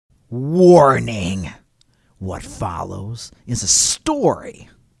Warning. What follows is a story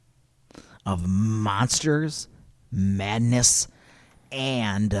of monsters, madness,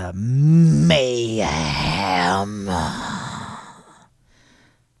 and mayhem.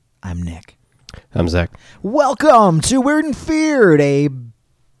 I'm Nick. I'm Zach. Welcome to Weird and Feared, a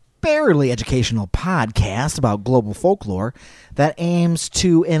barely educational podcast about global folklore that aims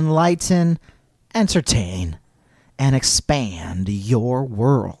to enlighten, entertain, and expand your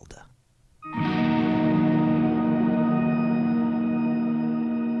world.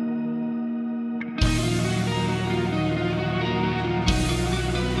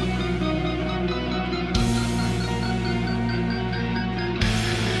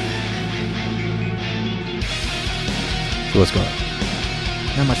 So what's going on?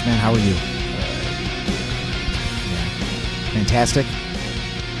 Not much, man. How are you? Fantastic.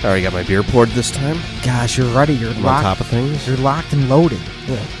 I already got my beer poured this time. Gosh, you're ready. You're I'm locked. on top of things. You're locked and loaded.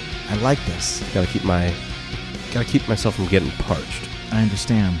 Yeah. I like this. Gotta keep myself from getting parched. I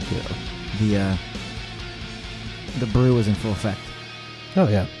understand. Yeah. The brew is in full effect. Oh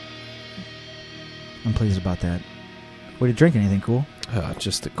yeah. I'm pleased about that. What are you drinking? Anything cool?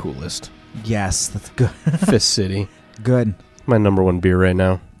 Just the coolest. Yes, that's good. Fist City. Good. My number one beer right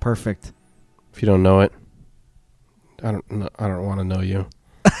now. Perfect. If you don't know it, I don't want to know you.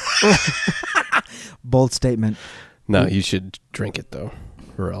 Bold statement. No, you should drink it though,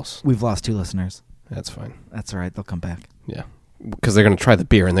 or else. We've lost 2 listeners. That's fine. That's all right. They'll come back. Yeah, because they're gonna try the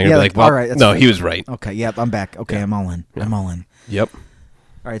beer and they're gonna be like, "Well, all right, no, fine. he was right." Okay. Yep. I'm back. Okay. Yeah. I'm all in. Yeah. I'm all in. Yep.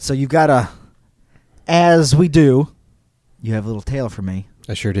 All right. So you've got as we do, you have a little tale for me.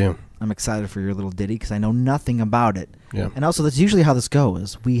 I sure do. I'm excited for your little ditty because I know nothing about it. Yeah. And also, that's usually how this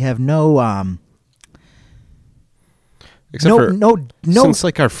goes. We have no Except for no. since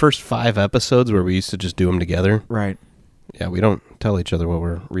like our first 5 episodes where we used to just do them together. Right. Yeah, we don't tell each other what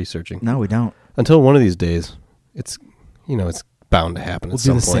we're researching. No, we don't. Until one of these days, it's bound to happen at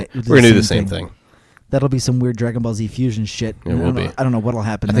some point. We're going to do the same thing. That'll be some weird Dragon Ball Z fusion shit. It will be. I don't know what'll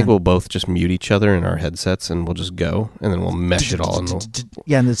happen. I think we'll both just mute each other in our headsets and we'll just go and then we'll mesh it all and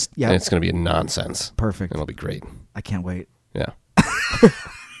and it's going to be nonsense. Perfect. And it'll be great. I can't wait. Yeah.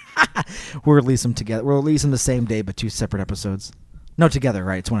 We'll release them together. We'll release them the same day, but 2 separate episodes. No, together,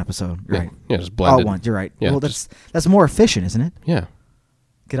 right? It's 1 episode. Right. Yeah, just blended. All one. You're right. Yeah, well, that's more efficient, isn't it? Yeah.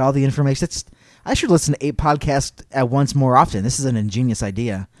 Get all the information. I should listen to 8 podcasts at once more often. This is an ingenious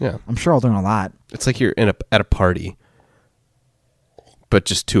idea. Yeah. I'm sure I'll learn a lot. It's like you're at a party, but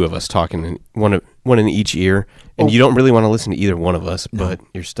just 2 of us talking, and one in each ear, and you don't really want to listen to either one of us, but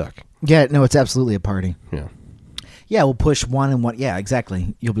you're stuck. Yeah, no, it's absolutely a party. Yeah. Yeah, we'll push one and one. Yeah,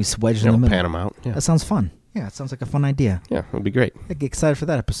 exactly. You'll be wedged in the middle. Pan them out. Yeah. That sounds fun. Yeah, it sounds like a fun idea. Yeah, it'll be great. I get excited for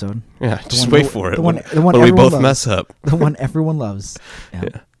that episode. Yeah, just wait for it. The one when we both mess up. The one everyone loves.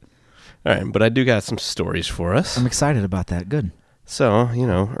 Yeah. All right, but I do got some stories for us. I'm excited about that. Good. So,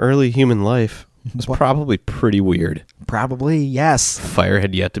 early human life was probably pretty weird. Probably, yes. Fire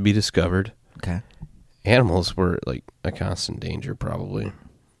had yet to be discovered. Okay. Animals were like a constant danger, probably.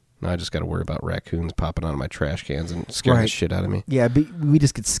 Now I just got to worry about raccoons popping out of my trash cans and scaring the shit out of me. Yeah, we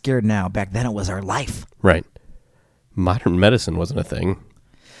just get scared now. Back then it was our life. Right. Modern medicine wasn't a thing,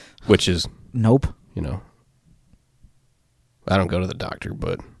 which is... Nope. I don't go to the doctor,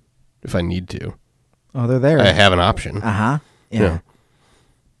 but if I need to... Oh, they're there. I have an option. Uh-huh. Yeah.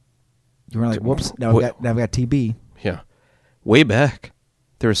 You were like, whoops, now we got TB. Yeah. Way back,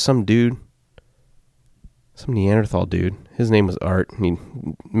 there was some dude... Some Neanderthal dude. His name was Art. And he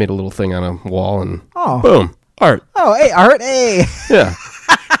made a little thing on a wall and boom, Art. Oh, hey, Art. Hey. Yeah.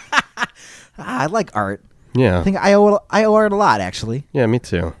 I like Art. Yeah. I think I owe Art a lot, actually. Yeah, me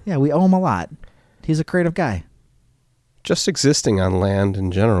too. Yeah, we owe him a lot. He's a creative guy. Just existing on land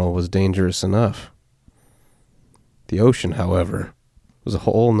in general was dangerous enough. The ocean, however, was a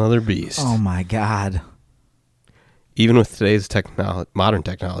whole nother beast. Oh, my God. Even with today's modern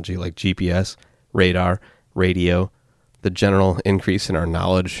technology like GPS, radar, radio, the general increase in our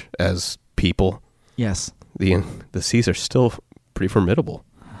knowledge as people. Yes. The seas are still pretty formidable.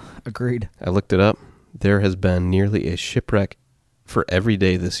 Agreed. I looked it up. There has been nearly a shipwreck for every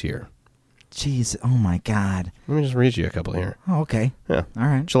day this year. Jeez. Oh, my God. Let me just read you a couple here. Oh, okay. Yeah. All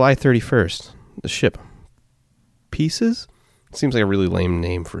right. July 31st, the ship Pieces? Seems like a really lame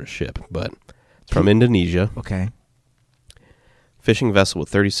name for a ship, but it's from Indonesia. Okay. Fishing vessel with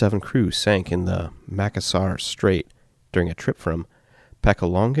 37 crew sank in the Makassar Strait during a trip from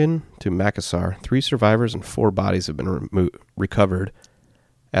Pekalongan to Makassar. 3 survivors and 4 bodies have been recovered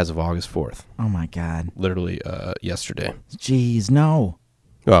as of August 4th. Oh, my God. Literally yesterday. Jeez, no.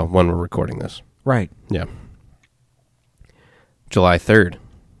 Well, when we're recording this. Right. Yeah. July 3rd,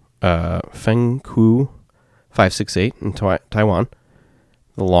 Fengku 568 in Taiwan.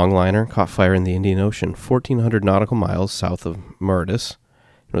 The longliner caught fire in the Indian Ocean, 1,400 nautical miles south of Mauritius,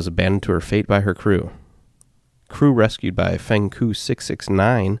 and was abandoned to her fate by her crew. Crew rescued by Fengku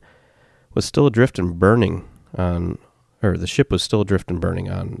 669 was still adrift and burning the ship was still adrift and burning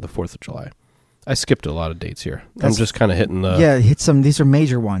on the 4th of July. I skipped a lot of dates here. I'm just kind of hitting the... Yeah, hit some. These are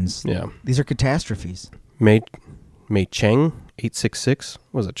major ones. Yeah. These are catastrophes. Mei Cheng 866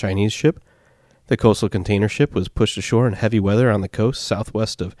 was a Chinese ship. The coastal container ship was pushed ashore in heavy weather on the coast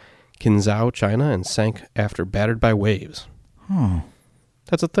southwest of Qinzhou, China, and sank after battered by waves. Oh.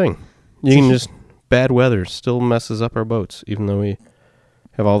 That's a thing. Bad weather still messes up our boats, even though we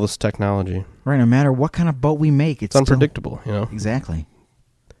have all this technology. Right, no matter what kind of boat we make, it's unpredictable, you know? Exactly.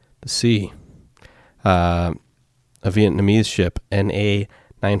 The sea. A Vietnamese ship, NA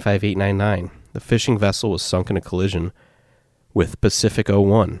 95899. The fishing vessel was sunk in a collision with Pacific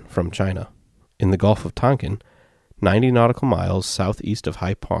 01 from China in the Gulf of Tonkin, 90 nautical miles southeast of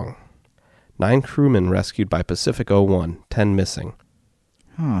Haiphong. 9 crewmen rescued by Pacific 01, 10 missing.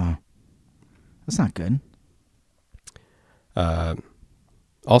 Huh. That's not good.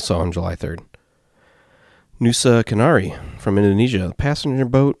 Also on July 3rd, Nusa Kenari from Indonesia. The passenger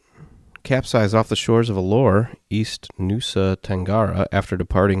boat capsized off the shores of Alor, East Nusa Tenggara, after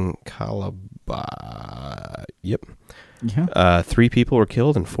departing Calabar. Yep. Yeah. 3 people were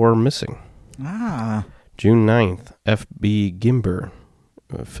killed and 4 are missing. Ah. June 9th, FB Gimber,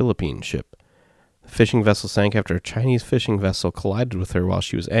 a Philippine ship. The fishing vessel sank after a Chinese fishing vessel collided with her while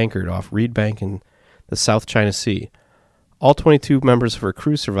she was anchored off Reed Bank in the South China Sea. All 22 members of her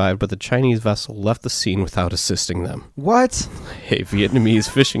crew survived, but the Chinese vessel left the scene without assisting them. What? A Vietnamese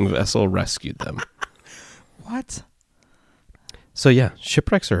fishing vessel rescued them. What? So yeah,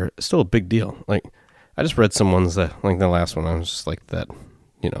 shipwrecks are still a big deal. Like, I just read some ones that, like the last one, I was just like that,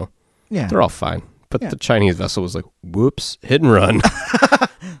 you know. Yeah. They're all fine. But the Chinese vessel was like, whoops, hit and run.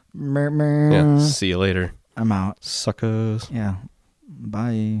 Yeah, see you later. I'm out. Suckers. Yeah.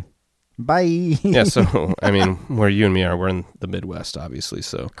 Bye. Bye. Yeah, so, I mean, where you and me are, we're in the Midwest, obviously,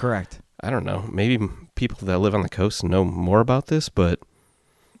 so. Correct. I don't know. Maybe people that live on the coast know more about this, but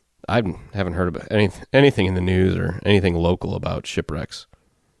I haven't heard about anything in the news or anything local about shipwrecks.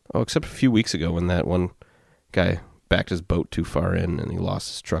 Oh, except a few weeks ago when that one guy backed his boat too far in and he lost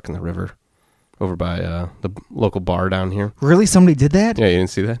his truck in the river over by the local bar down here. Really? Somebody did that? Yeah, you didn't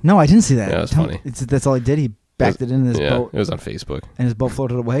see that? No, I didn't see that. Yeah, it was funny. That's all he did. He backed it in his boat. It was on Facebook. And his boat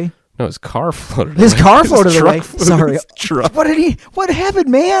floated away? No, his car floated away. His car floated away? Sorry. Truck. What happened,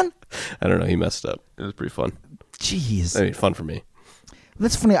 man? I don't know. He messed up. It was pretty fun. Jeez. I mean, fun for me.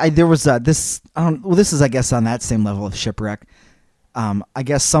 That's funny. There was this. This is, I guess, on that same level of shipwreck. I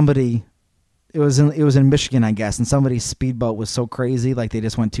guess somebody. It was in Michigan, I guess, and somebody's speedboat was so crazy, like they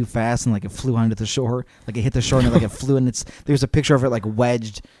just went too fast and like it flew onto the shore, like it hit the shore and it flew, and there's a picture of it like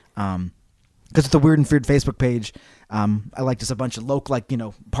wedged, because it's the Weird and Feared Facebook page. I like just a bunch of local, like, you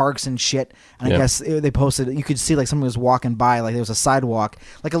know, parks and shit, and I guess they posted. You could see like someone was walking by, like there was a sidewalk,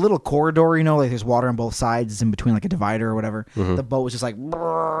 like a little corridor, you know, like there's water on both sides, it's in between like a divider or whatever. Mm-hmm. The boat was just like,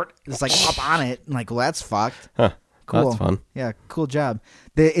 it's like up on it, and like, well, that's fucked. Huh. Cool. That's fun. Yeah, cool job.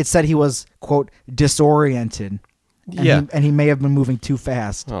 It said he was, quote, disoriented. And he may have been moving too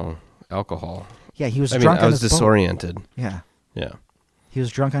fast. Oh, alcohol. Yeah, he was drunk. I was disoriented. Boat. Yeah. Yeah. He was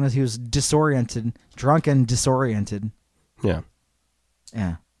drunk he was disoriented. Drunk and disoriented. Yeah.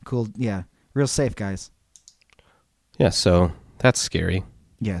 Yeah. Cool. Yeah. Real safe, guys. Yeah, so that's scary.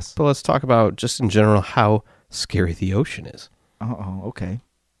 Yes. But let's talk about, just in general, how scary the ocean is. Oh, okay.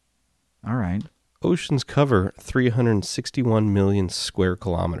 All right. Oceans cover 361 million square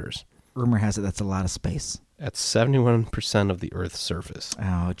kilometers. Rumor has it that's a lot of space. That's 71% of the Earth's surface.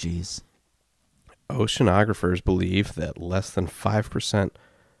 Oh, geez. Oceanographers believe that less than 5%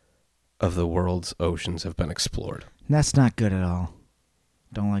 of the world's oceans have been explored. That's not good at all.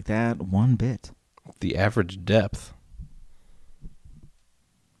 Don't like that one bit. The average depth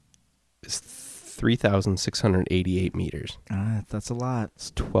is 3,688 meters. That's a lot. It's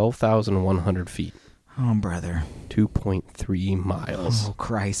 12,100 feet. Oh, brother. 2.3 miles. Oh,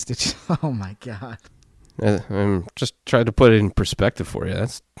 Christ. Oh, my God. I'm just trying to put it in perspective for you.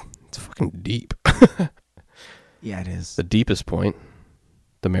 It's fucking deep. Yeah, it is. The deepest point,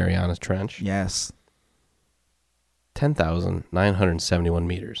 the Marianas Trench. Yes. 10,971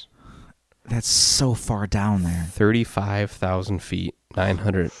 meters. That's so far down there. 35,000 feet,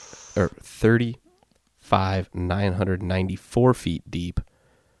 994 feet deep,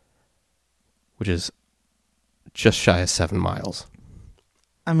 which is just shy of 7 miles.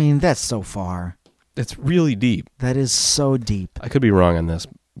 I mean, that's so far. It's really deep. That is so deep. I could be wrong on this,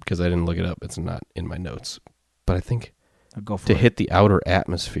 because I didn't look it up. It's not in my notes. But I think I'll go for to it. hit the outer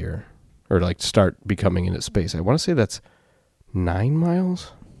atmosphere or like start becoming into space, I want to say that's 9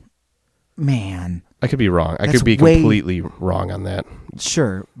 miles. Man. I could be wrong. I That's could be way- completely wrong on that.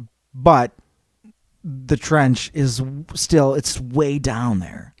 Sure. But the trench is still, it's way down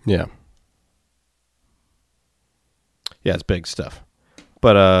there. Yeah. Yeah, it's big stuff.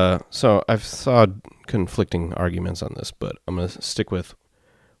 But so I've saw conflicting arguments on this, but I'm going to stick with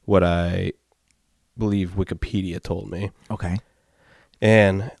what I believe Wikipedia told me. Okay.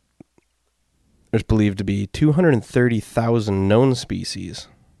 And there's believed to be 230,000 known species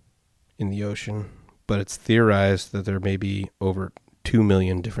in the ocean, but it's theorized that there may be over 2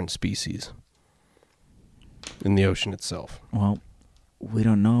 million different species in the ocean itself. Well, we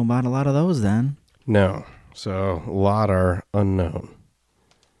don't know about a lot of those then. No. So a lot are unknown.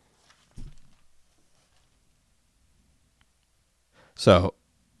 So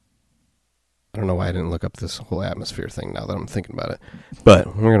I don't know why I didn't look up this whole atmosphere thing now that I'm thinking about it. But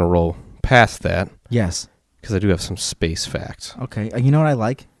we're going to roll past that Yes. because I do have some space facts. Okay. You know what I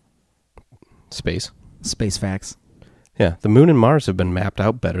like? Space? Space facts. Yeah, the moon and Mars have been mapped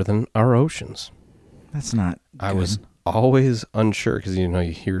out better than our oceans. That's not good. I was always unsure because, you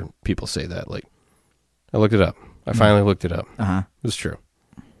hear people say that. Like, I looked it up. I finally looked it up. Uh-huh. It was true.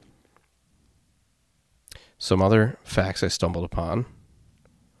 Some other facts I stumbled upon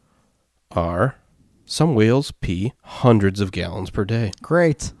are some whales pee hundreds of gallons per day.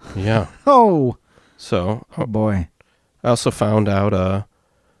 Great. Yeah. Oh. So Oh, boy. I also found out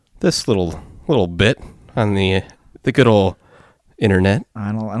this little bit on the good old internet.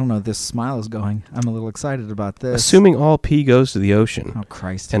 I don't know if this smile is going. I'm a little excited about this. Assuming all pee goes to the ocean Oh,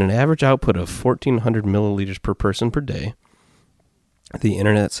 Christ. and an average output of 1,400 milliliters per person per day, the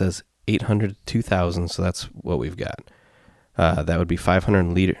internet says 800 to 2,000, so that's what we've got. That would be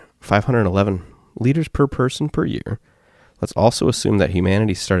 511 liters per person per year. Let's also assume that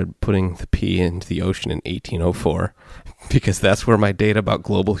humanity started putting the pee into the ocean in 1804, because that's where my data about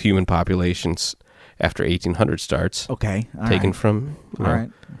global human populations after 1800 starts. Okay. All taken right. from. All right.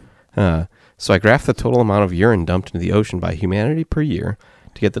 So I graphed the total amount of urine dumped into the ocean by humanity per year.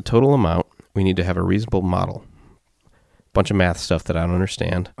 To get the total amount, we need to have a reasonable model. Bunch of math stuff that I don't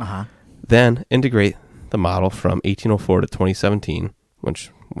understand. Uh-huh. Then integrate the model from 1804 to 2017, when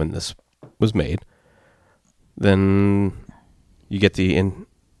this was made. Then you get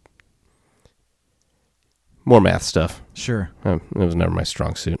more math stuff. Sure. It was never my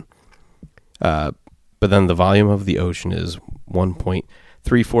strong suit. But then the volume of the ocean is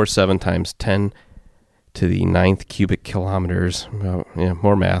 1.347 times 10 to the 9th cubic kilometers.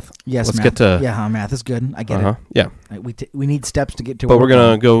 More math. Yes, Let's math. get to... Yeah, math is good. I get it. Yeah. We need steps to get to But where we're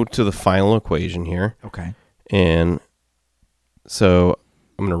going to go to the final equation here. Okay. And so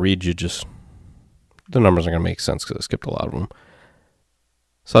I'm going to read you just... The numbers are going to make sense because I skipped a lot of them.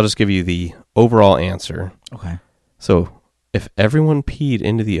 So I'll just give you the overall answer. Okay. So if everyone peed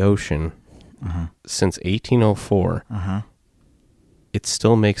into the ocean since 1804, it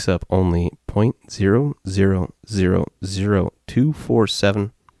still makes up only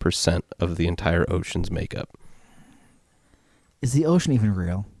 0.0000247% of the entire ocean's makeup. Is the ocean even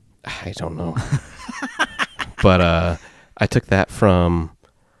real? I don't know. But I took that from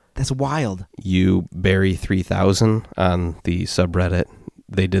That's wild. you Barry 3000 on the subreddit.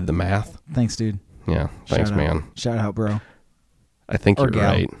 They did the math. Thanks, dude. Yeah, thanks, Shout out. man. Shout out, bro. I think Or you're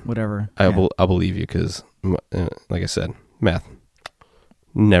gal, right. whatever. I'll believe you because, like I said, math,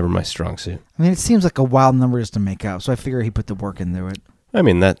 never my strong suit. I mean, it seems like a wild numbers to make out, so I figure he put the work into it. I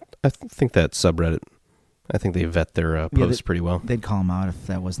mean, I think that subreddit, I think they vet their posts pretty well. They'd call him out if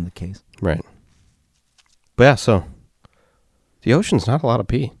that wasn't the case. Right. But yeah, so the ocean's not a lot of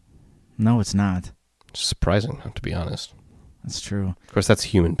pee. No, it's not. It's surprising, to be honest. That's true. Of course, that's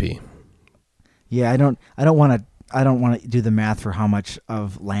human pee. Yeah, I don't want to do the math for how much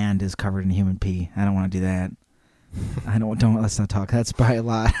of land is covered in human pee. I don't want to do that. Let's not talk. That's probably a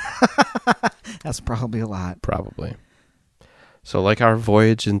lot. That's probably a lot. Probably. So like our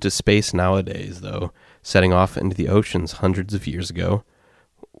voyage into space nowadays, though, setting off into the oceans hundreds of years ago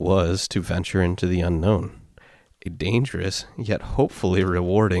was to venture into the unknown. A dangerous, yet hopefully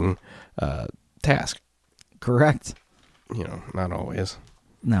rewarding task. Correct. Not always.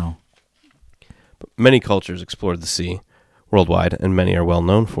 No. But many cultures explored the sea worldwide, and many are well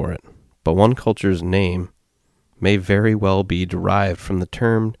known for it. But one culture's name may very well be derived from the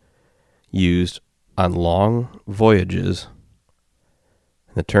term used on long voyages.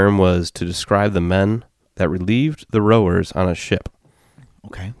 The term was to describe the men that relieved the rowers on a ship.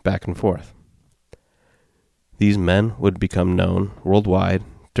 Okay. Back and forth. These men would become known worldwide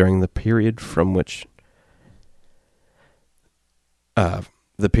during the period from the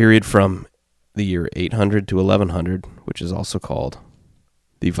year 800 to 1100, which is also called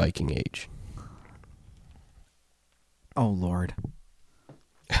the Viking Age. Oh, Lord.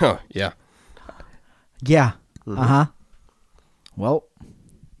 Oh, yeah. Yeah. Uh-huh. Well,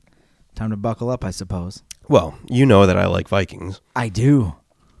 time to buckle up, I suppose. Well, you know that I like Vikings. I do.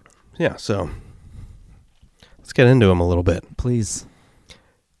 Yeah, so let's get into them a little bit. Please.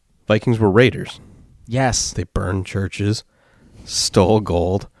 Vikings were raiders. Yes. They burned churches, stole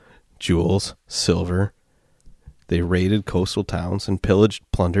gold, jewels, silver. They raided coastal towns and pillaged,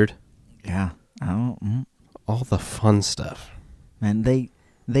 plundered. Yeah. All the fun stuff. And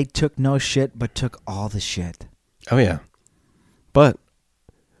they took no shit, but took all the shit. Oh, yeah. But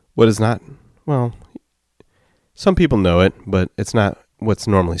what is not, well, some people know it, but it's not what's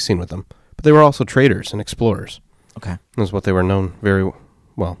normally seen with them. But they were also traders and explorers. Okay. That's what they were known very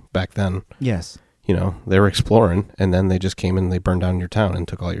well back then. Yes. You know, they were exploring, and then they just came in and they burned down your town and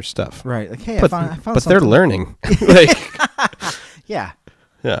took all your stuff. Right. Like, hey, But, I found but something. they're learning. Like, Yeah.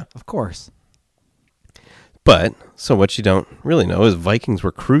 yeah. Of course. But, so what you don't really know is Vikings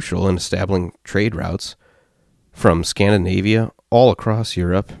were crucial in establishing trade routes from Scandinavia all across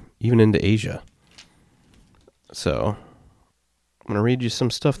Europe, even into Asia. So, I'm going to read you some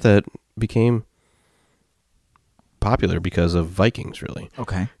stuff that became popular because of Vikings, really,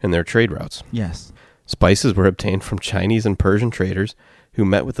 Okay. and their trade routes. Yes. Spices were obtained from Chinese and Persian traders who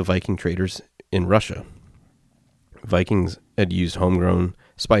met with the Viking traders in Russia. Vikings had used homegrown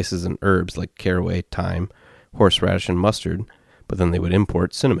spices and herbs like caraway, thyme, horseradish, and mustard, but then they would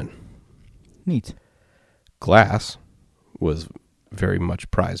import cinnamon. Neat. Glass was very much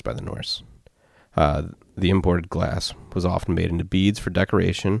prized by the Norse. The imported glass was often made into beads for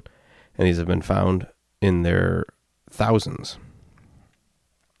decoration, and these have been found in their thousands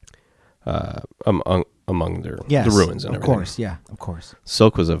among the ruins and everything. Of course, yeah, of course.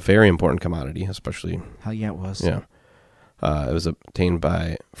 Silk was a very important commodity, especially. Hell yeah, it was. Yeah. It was obtained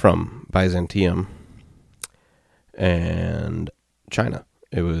from Byzantium and China.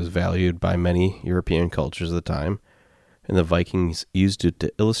 It was valued by many European cultures at the time, and the Vikings used it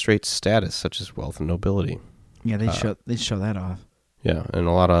to illustrate status such as wealth and nobility. Yeah, they show that off. Yeah, and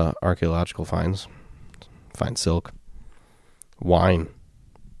a lot of archaeological finds find silk. Wine,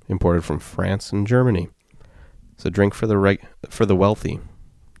 imported from France and Germany. It's a drink for the wealthy,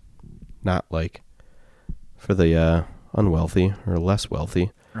 not like for the unwealthy or less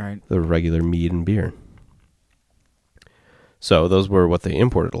wealthy. Right. The regular mead and beer. So those were what they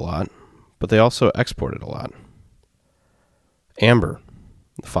imported a lot, but they also exported a lot. Amber,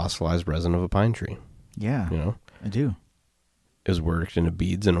 the fossilized resin of a pine tree. Yeah, You know, I do. it was worked into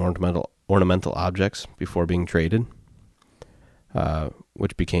beads and ornamental objects before being traded,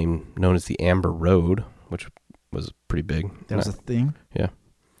 which became known as the Amber Road, which was pretty big. That was a thing? Yeah.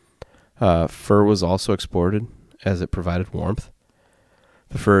 Fur was also exported as it provided warmth.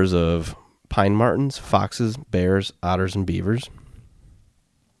 The furs of pine martens, foxes, bears, otters, and beavers.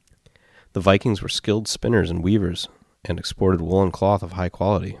 The Vikings were skilled spinners and weavers and exported wool and cloth of high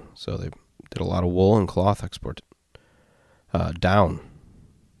quality. So they did a lot of wool and cloth export. Down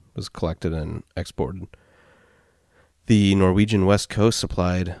was collected and exported. The Norwegian west coast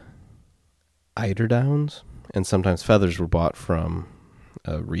supplied eiderdowns, and sometimes feathers were bought from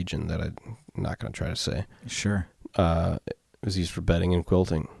a region that I'm not going to try to say. Sure. It was used for bedding and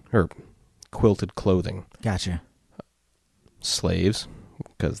quilting, or quilted clothing. Gotcha. Slaves,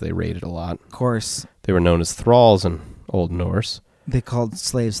 because they raided a lot. Of course. They were known as thralls in Old Norse. They called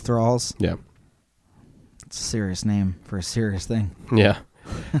slaves thralls. Yeah. It's a serious name for a serious thing. Yeah.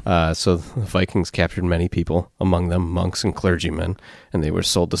 So the Vikings captured many people, among them monks and clergymen, and they were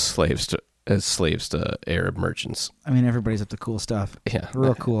sold as slaves to Arab merchants. I mean, everybody's up to cool stuff. Yeah.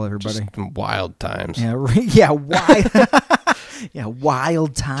 Real cool, everybody. Just wild times. Yeah, yeah, wild. Yeah,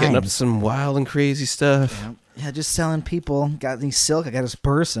 wild times. Getting up to some wild and crazy stuff. Yeah, just selling people. Got any silk? I got this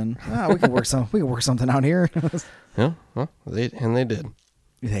person. Oh, we can work something out here. Yeah, well, they did.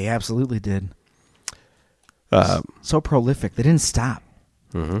 They absolutely did. Uh, So prolific. They didn't stop.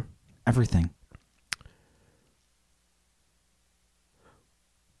 mm-hmm. Everything.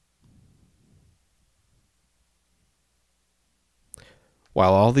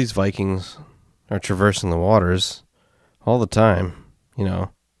 While all these Vikings are traversing the waters all the time, you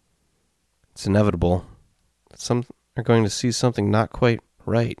know, it's inevitable that some are going to see something not quite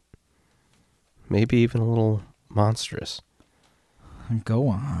right. Maybe even a little monstrous. Go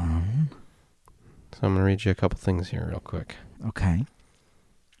on. So I'm going to read you a couple things here real quick. Okay.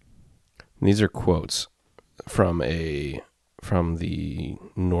 And these are quotes from a from the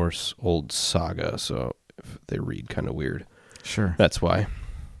Norse old saga, so if they read kind of weird. Sure. That's why.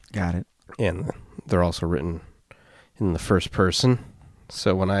 Got it. And they're also written in the first person.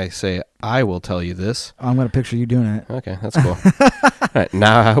 So when I say, I will tell you this. I'm going to picture you doing it. Okay, that's cool. All right,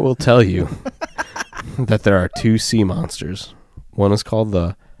 now I will tell you that there are two sea monsters. One is called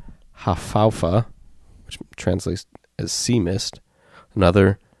the Hafaufa, which translates as sea mist.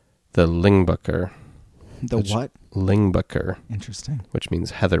 Another, the Lingbakur. The what? Lingbakur. Interesting. Which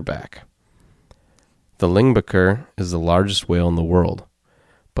means heatherback. The Lingbakur is the largest whale in the world,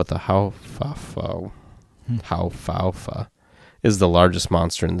 but the Hafaufa is the largest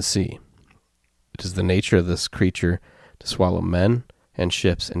monster in the sea. It is the nature of this creature to swallow men and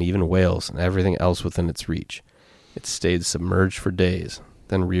ships and even whales and everything else within its reach. It stays submerged for days,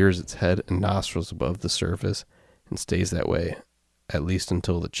 then rears its head and nostrils above the surface and stays that way, at least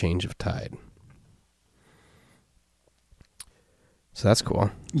until the change of tide. So that's cool.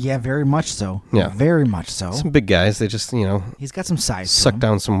 Yeah, very much so. Yeah. Very much so. Some big guys, they just, He's got some size suck to him.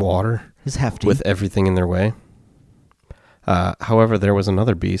 down some water He's hefty. with everything in their way. However, there was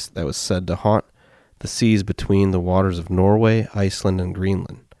another beast that was said to haunt the seas between the waters of Norway, Iceland, and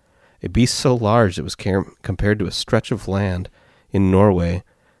Greenland. A beast so large it was compared to a stretch of land in Norway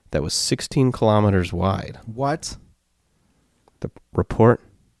that was 16 kilometers wide. What? The report...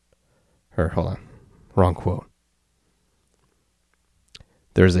 hold on. Wrong quote.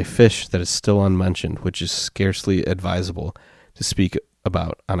 There is a fish that is still unmentioned, which is scarcely advisable to speak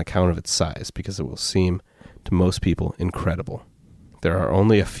about on account of its size, because it will seem to most people incredible. There are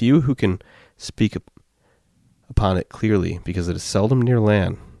only a few who can speak upon it clearly, because it is seldom near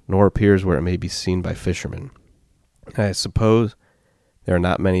land, nor appears where it may be seen by fishermen. I suppose there are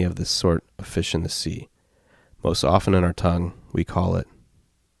not many of this sort of fish in the sea. Most often in our tongue, we call it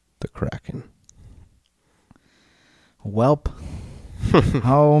the Kraken. Welp.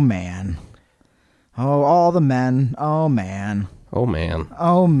 Oh, man. Oh, all the men. Oh, man. Oh, man.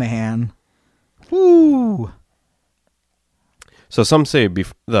 Oh, man. Woo! So some say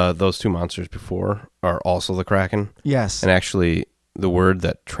those two monsters before are also the Kraken. Yes. And actually, the word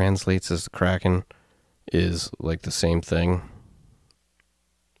that translates as the Kraken is like the same thing.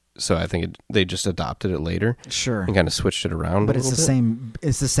 So I think they just adopted it later. Sure. And kind of switched it around. But a it's the little bit. same.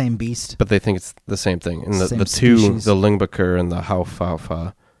 It's the same beast. But they think it's the same thing. And the two, species. the Lingbakur and the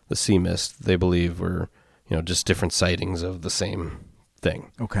Hafaufa, the sea mist, they believe were, just different sightings of the same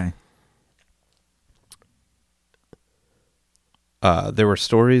thing. Okay. There were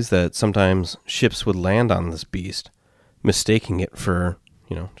stories that sometimes ships would land on this beast, mistaking it for,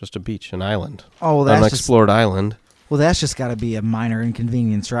 just a beach, an island. Oh, that's an unexplored island. Well, that's just got to be a minor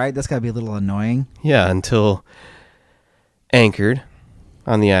inconvenience, right? That's got to be a little annoying. Yeah, until anchored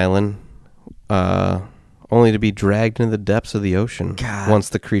on the island, only to be dragged into the depths of the ocean God. once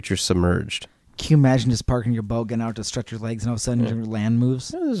the creature's submerged. Can you imagine just parking your boat, getting out to stretch your legs, and all of a sudden your land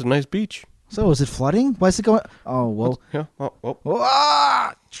moves? Yeah, this is a nice beach. So is it flooding? Why is it going? Oh, well. Yeah. Oh.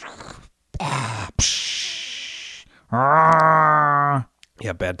 Ah! Ah, psh. Ah!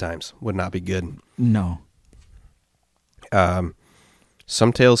 Yeah, bad times. Would not be good. No.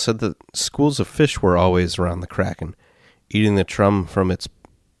 Some tales said that schools of fish were always around the Kraken, eating the chum from its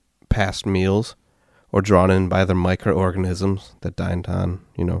past meals, or drawn in by the microorganisms that dined on,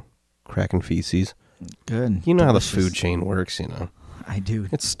 Kraken feces. Good. You know Delicious. how the food chain works, I do.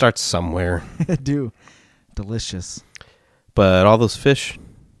 It starts somewhere. I do. Delicious. But all those fish,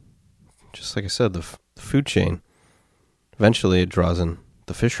 just like I said, the food chain, eventually it draws in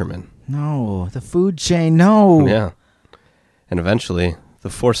the fishermen. No, the food chain. No. Yeah. And eventually, the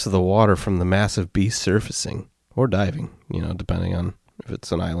force of the water from the massive beast surfacing, or diving, depending on if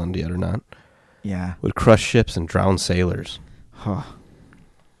it's an island yet or not, Yeah. would crush ships and drown sailors. Huh.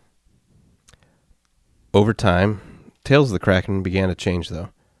 Over time, tales of the Kraken began to change, though.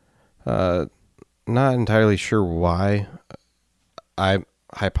 Not entirely sure why. We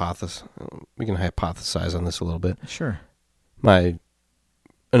can hypothesize on this a little bit. Sure. My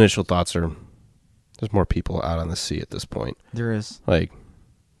initial thoughts are there's more people out on the sea at this point. There is. Like,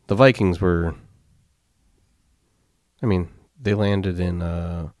 the Vikings were... they landed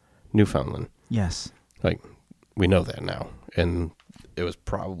in Newfoundland. Yes. Like, we know that now. And it was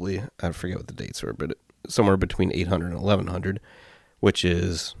probably, I forget what the dates were, but somewhere between 800 and 1100, which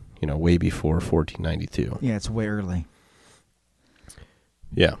is, way before 1492. Yeah, it's way early.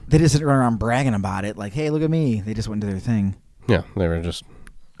 Yeah. They just didn't run around bragging about it, like, hey, look at me. They just went to their thing. Yeah, they were just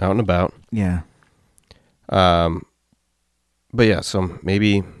out and about. Yeah. But yeah, so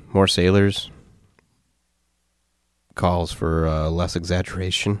maybe more sailors, calls for less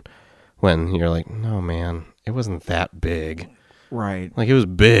exaggeration when you're like, no, man, it wasn't that big. Right. Like, it was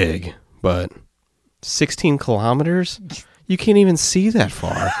big, but 16 kilometers? You can't even see that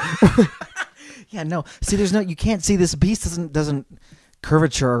far. Yeah, no. See, you can't see this beast doesn't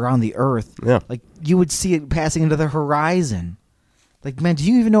curvature around the earth. Yeah. Like, you would see it passing into the horizon. Like, man, do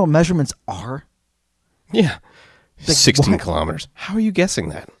you even know what measurements are? Yeah. Like, 16 what? kilometers. How are you guessing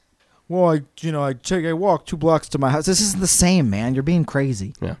that? Well, I walk 2 blocks to my house. This isn't the same, man. You're being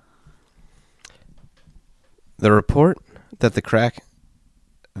crazy. Yeah. They report that the Kraken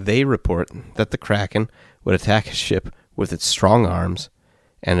would attack a ship with its strong arms,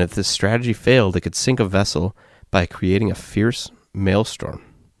 and if this strategy failed, it could sink a vessel by creating a fierce maelstrom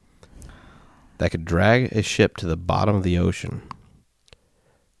that could drag a ship to the bottom of the ocean.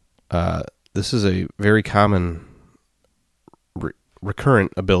 This is a very common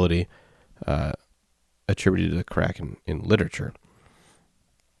recurrent ability attributed to the Kraken in literature.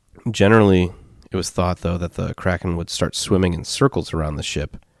 Generally, it was thought, though, that the Kraken would start swimming in circles around the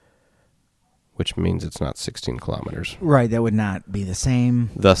ship, which means it's not 16 kilometers. Right, that would not be the same.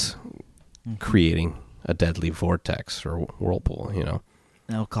 Thus, creating a deadly vortex or whirlpool,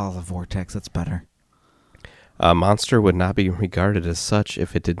 They'll call it a vortex. That's better. A monster would not be regarded as such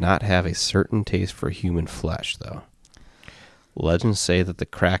if it did not have a certain taste for human flesh, though. Legends say that the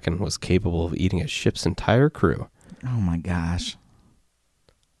Kraken was capable of eating a ship's entire crew. Oh, my gosh.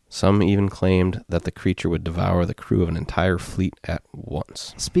 Some even claimed that the creature would devour the crew of an entire fleet at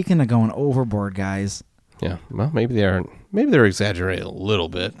once. Speaking of going overboard, guys. Yeah, well, maybe they're exaggerating a little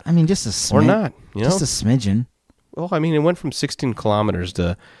bit. I mean, just a smidgen. Or not, Just a smidgen. Well, I mean, it went from 16 kilometers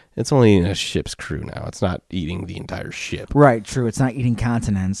to it's only in a ship's crew now. It's not eating the entire ship. Right, true. It's not eating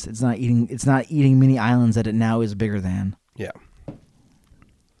continents. It's not eating many islands that it now is bigger than. Yeah.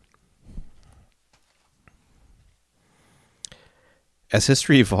 As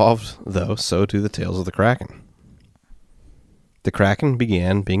history evolved, though, so do the tales of the Kraken. The Kraken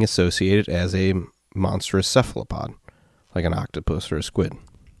began being associated as a monstrous cephalopod, like an octopus or a squid.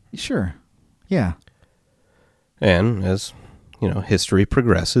 Sure. Yeah. And as, history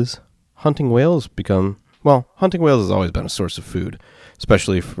progresses, hunting whales has always been a source of food,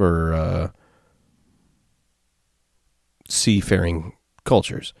 especially for seafaring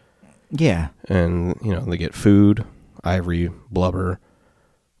cultures. Yeah. And, they get food, ivory, blubber,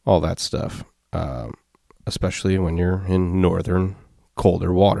 all that stuff, especially when you're in northern,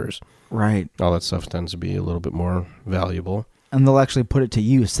 colder waters. Right. All that stuff tends to be a little bit more valuable. And they'll actually put it to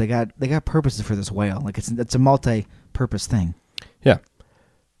use. They got purposes for this whale. Like it's a multi-purpose thing. Yeah.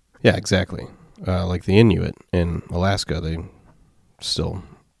 Yeah, exactly. Like the Inuit in Alaska, they still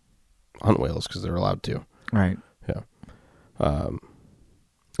hunt whales because they're allowed to. Right. Yeah.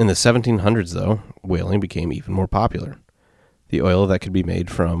 In the 1700s, though, whaling became even more popular. The oil that could be made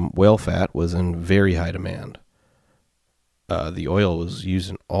from whale fat was in very high demand. The oil was used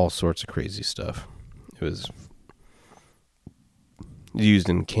in all sorts of crazy stuff. It was used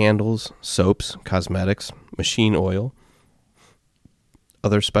in candles, soaps, cosmetics, machine oil,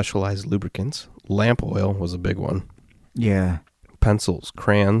 other specialized lubricants. Lamp oil was a big one. Yeah. Pencils,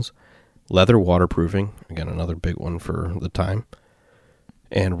 crayons, leather waterproofing, again, another big one for the time,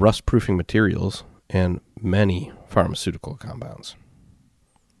 and rust-proofing materials, and many pharmaceutical compounds.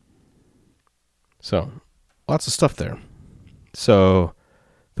 So, lots of stuff there. So,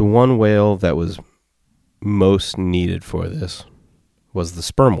 the one whale that was most needed for this was the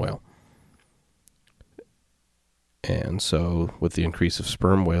sperm whale. And so, with the increase of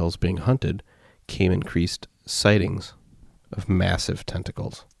sperm whales being hunted, came increased sightings of massive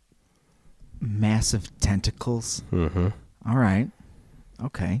tentacles. Massive tentacles? Mm-hmm. All right.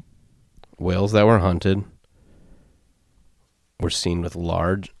 Okay. Whales that were hunted were seen with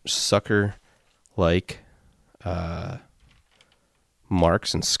large sucker-like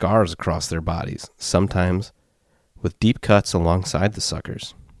marks and scars across their bodies, sometimes with deep cuts alongside the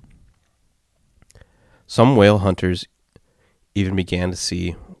suckers. Some whale hunters even began to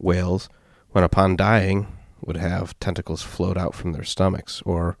see whales when upon dying would have tentacles float out from their stomachs,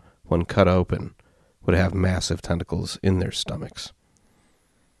 or when cut open would have massive tentacles in their stomachs.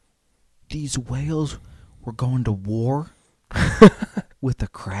 These whales were going to war with the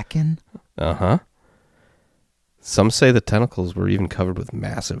Kraken? Uh-huh. Some say the tentacles were even covered with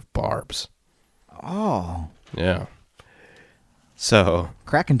massive barbs. Oh. Yeah. So,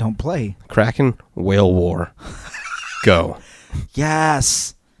 Kraken don't play. Kraken whale war. Go.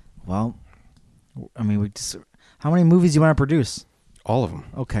 Yes. Well, I mean, how many movies do you want to produce? All of them.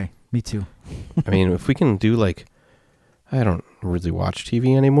 Okay, me too. I mean, if we can do I don't really watch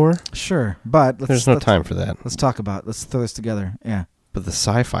TV anymore. Sure, but There's no time for that. Let's talk about it. Let's throw this together. Yeah. But the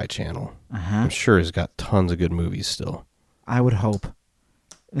Sci-Fi Channel, I'm sure, has got tons of good movies still. I would hope.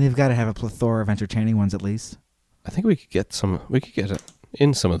 They've got to have a plethora of entertaining ones at least. I think we could get some. We could get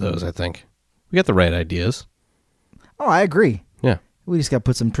in some of those. I think we got the right ideas. Oh, I agree. Yeah, we just got to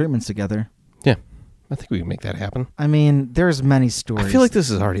put some treatments together. Yeah, I think we can make that happen. I mean, there's many stories. I feel like this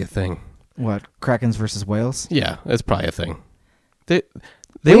is already a thing. What, Krakens versus whales? Yeah, it's probably a thing. They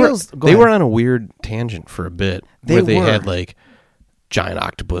were on a weird tangent for a bit where they had like giant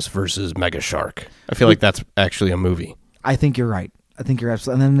octopus versus mega shark. I feel like that's actually a movie. I think you're right. I think you're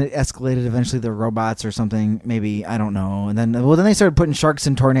absolutely. And then it escalated eventually the robots or something. Maybe, I don't know. And then they started putting sharks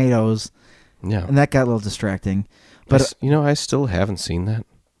in tornadoes. Yeah, and that got a little distracting. But I still haven't seen that.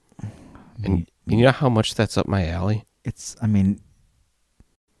 And you know how much that's up my alley?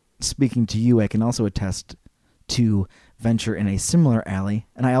 Speaking to you, I can also attest to venture in a similar alley,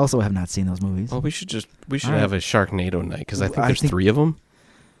 and I also have not seen those movies. Well, we should have a Sharknado night, because I think there's 3 of them.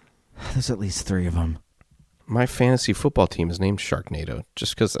 There's at least 3 of them. My fantasy football team is named Sharknado,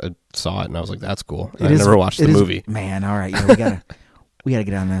 just because I saw it and I was like, "That's cool." And I never watched the movie. Man, all right, yeah, we gotta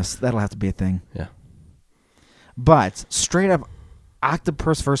get on this. That'll have to be a thing. Yeah. But straight up,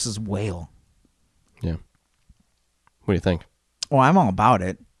 octopus versus whale. Yeah. What do you think? Well, I'm all about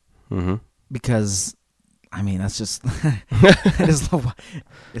it. Mm-hmm. Because, that's just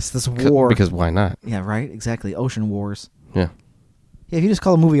it's this war. Because why not? Yeah, right. Exactly. Ocean wars. Yeah. Yeah, if you just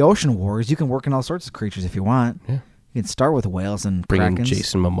call the movie Ocean Wars, you can work in all sorts of creatures if you want. Yeah. You can start with whales and bring in Krakens.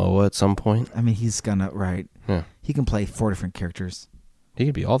 Jason Momoa at some point. He's gonna Yeah. He can play 4 different characters. He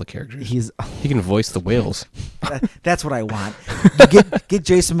can be all the characters. He can voice the whales. That's what I want. Get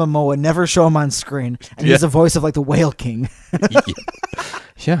Jason Momoa, never show him on screen, and he's the voice of like the Whale King.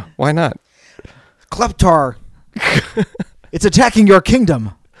 Yeah, why not? Kleptar, it's attacking your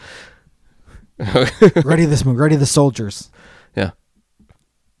kingdom. Ready the soldiers. Yeah.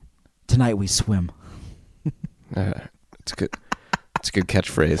 Tonight we swim. It's good. It's a good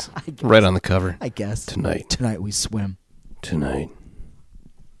catchphrase. Right on the cover. I guess. Tonight we swim. Tonight.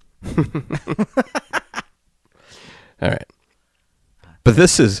 All right. But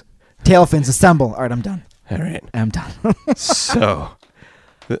this is... Tail fins assemble. All right, I'm done. All right. I'm done. So,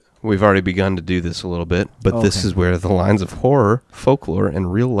 we've already begun to do this a little bit, but this is where the lines of horror, folklore,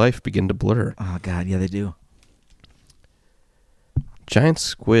 and real life begin to blur. Oh, God. Yeah, they do. Giant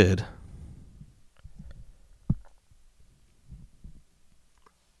squid...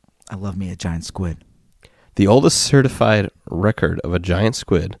 I love me a giant squid. The oldest certified record of a giant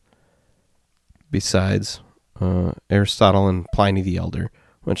squid, besides Aristotle and Pliny the Elder,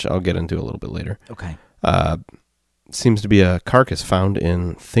 which I'll get into a little bit later. Okay. Seems to be a carcass found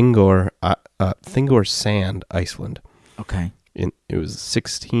in Thingor Sand, Iceland. Okay. It was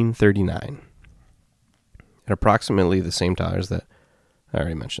 1639. At approximately the same time as that, I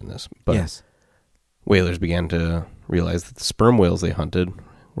already mentioned this, but yes. Whalers began to realize that the sperm whales they hunted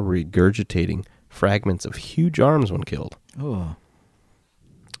were regurgitating fragments of huge arms when killed. Oh.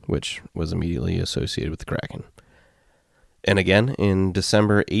 Which was immediately associated with the Kraken. And again, in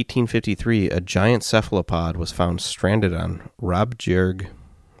December 1853, a giant cephalopod was found stranded on Rabjerg,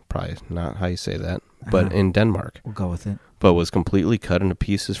 probably not how you say that, but in Denmark. We'll go with it. But was completely cut into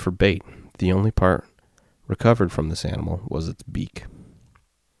pieces for bait. The only part recovered from this animal was its beak.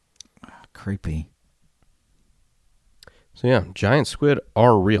 Creepy. So yeah, giant squid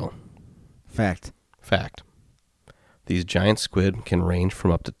are real. Fact. These giant squid can range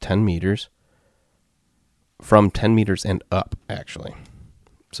from up to 10 meters. From 10 meters and up, actually.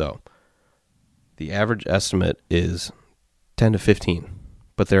 So, the average estimate is 10 to 15.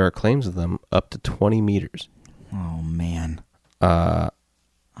 But there are claims of them up to 20 meters. Oh, man. When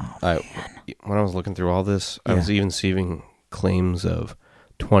I was looking through all this, I was even seeing claims of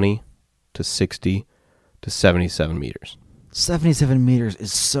 20 to 60 to 77 meters. 77 meters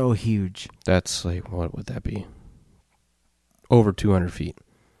is so huge. That's like, what would that be? Over 200 feet.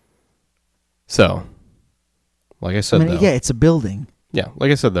 So, like I said, though. Yeah, it's a building. Yeah,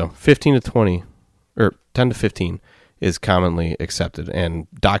 like I said, though, 15 to 20, or 10 to 15 is commonly accepted and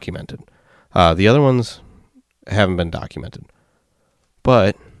documented. The other ones haven't been documented.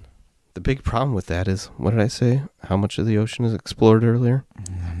 But the big problem with that is, what did I say? How much of the ocean is explored earlier?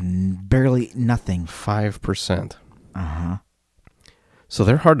 Barely nothing. 5%. Uh-huh. So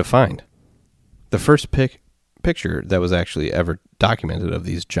they're hard to find. The first picture that was actually ever documented of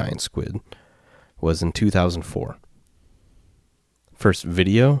these giant squid was in 2004. First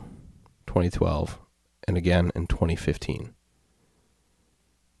video, 2012, and again in 2015.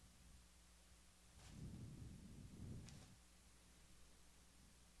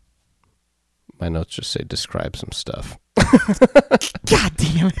 My notes just say describe some stuff. God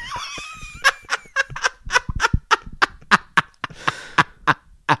damn it.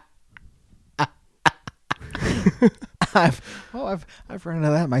 I've run into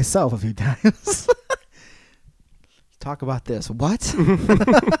that myself a few times. Talk about this. What?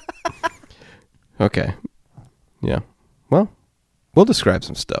 Okay. Yeah. Well, we'll describe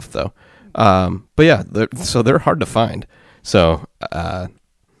some stuff though. But yeah, they're hard to find. So, well,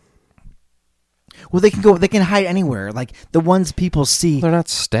 they can hide anywhere. Like the ones people see. they're not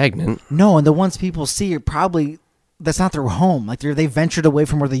stagnant. No, and the ones people see are probably, that's not their home. Like they ventured away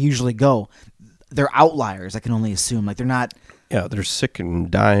from where they usually go. They're outliers, I can only assume. Like they're not. Yeah, they're sick and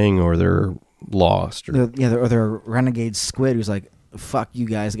dying, or they're lost. Or they're a renegade squid who's like, fuck you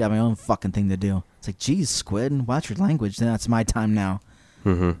guys, I got my own fucking thing to do. It's like, geez, squid, watch your language. Then it's my time now.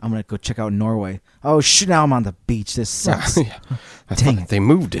 I'm going to go check out Norway. Oh, shit, now I'm on the beach. This sucks. Yeah. Dang it. They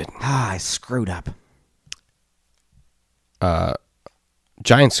moved it. I screwed up.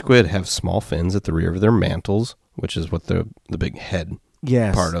 Giant squid have small fins at the rear of their mantles, which is what the big head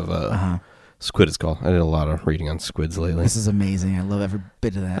part of squid is called. I did a lot of reading on squids lately. This is amazing. I love every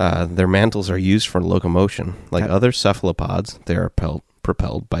bit of that. Their mantles are used for locomotion. Like other cephalopods, they are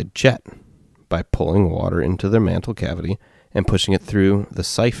propelled by jet, by pulling water into their mantle cavity and pushing it through the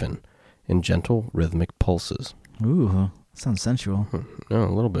siphon in gentle rhythmic pulses. Ooh, sounds sensual. No,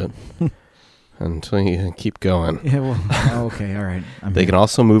 a little bit. Until you keep going. Yeah, well, okay, all right. They can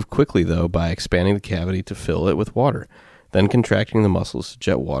also move quickly, though, by expanding the cavity to fill it with water, then contracting the muscles to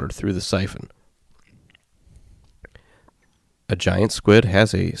jet water through the siphon. A giant squid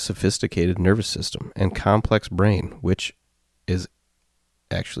has a sophisticated nervous system and complex brain, which is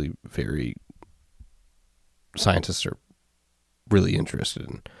actually very... Scientists are really interested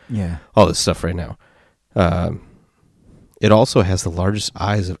in all this stuff right now. It also has the largest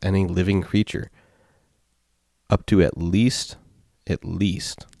eyes of any living creature, up to at least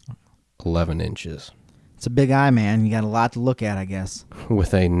 11 inches. It's a big eye, man. You got a lot to look at, I guess.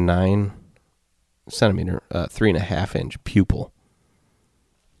 With a 9 centimeter, 3.5 inch pupil.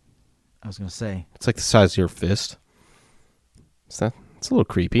 I was going to say. It's like the size of your fist. It's a little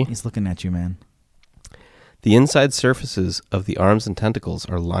creepy. He's looking at you, man. The inside surfaces of the arms and tentacles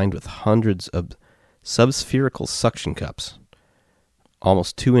are lined with hundreds of subspherical suction cups,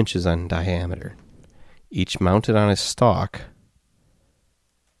 almost 2 inches in diameter, each mounted on a stalk,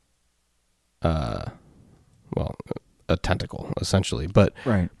 a tentacle, essentially. But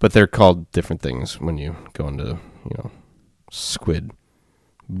they're called different things when you go into, squid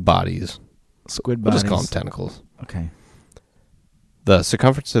bodies. Squid We'll bodies. just call them tentacles. Okay. The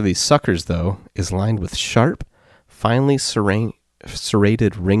circumference of these suckers, though, is lined with sharp, finely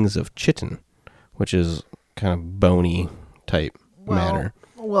serrated rings of chitin, which is kind of bony type matter.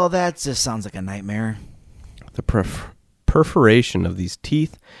 Well, that just sounds like a nightmare. The perforation of these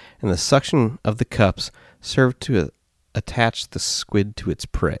teeth and the suction of the cups serve to attach the squid to its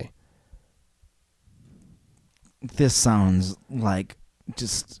prey. This sounds like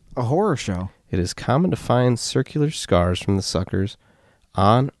just a horror show. It is common to find circular scars from the suckers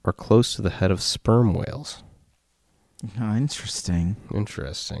on or close to the head of sperm whales. Oh, interesting.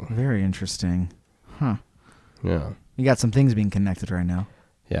 Interesting. Very interesting. Huh. Yeah. You got some things being connected right now.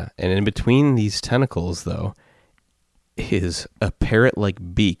 Yeah. And in between these tentacles, though, is a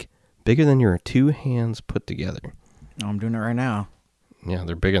parrot-like beak bigger than your 2 hands put together. Oh, I'm doing it right now. Yeah,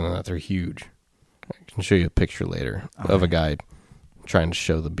 they're bigger than that. They're huge. I can show you a picture later of a guy trying to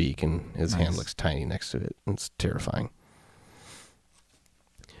show the beak, and his hand looks tiny next to it. It's terrifying.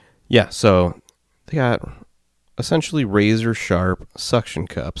 Yeah, so they got essentially razor-sharp suction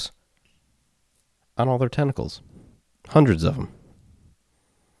cups on all their tentacles. Hundreds of them.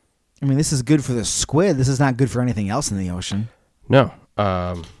 I mean, this is good for the squid. This is not good for anything else in the ocean. No.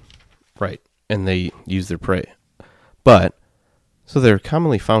 Right. And they use their prey. But, so they're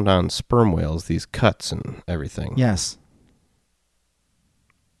commonly found on sperm whales, these cuts and everything. Yes.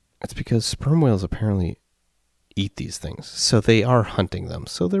 It's because sperm whales apparently eat these things. So they are hunting them.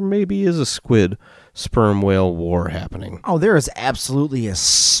 So there maybe is a squid-sperm whale war happening. Oh, there is absolutely a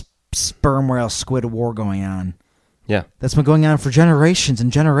sperm whale squid war going on. Yeah. That's been going on for generations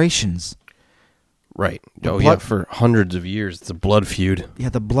and generations. Right. Yeah, for hundreds of years. It's a blood feud. Yeah,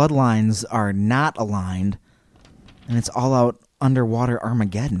 the bloodlines are not aligned, and it's all out underwater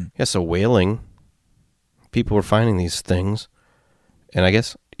Armageddon. Yeah, so whaling, people were finding these things, and I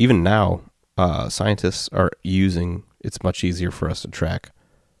guess even now, scientists are using, it's much easier for us to track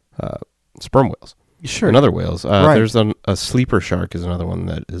sperm whales. Sure. And other whales. Right. There's a sleeper shark is another one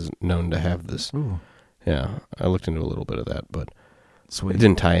that is known to have this. Ooh. Yeah, I looked into a little bit of that, but Sweet. it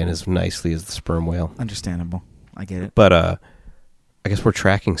didn't tie in as nicely as the sperm whale. Understandable. I get it. But I guess we're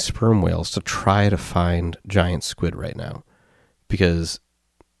tracking sperm whales to try to find giant squid right now because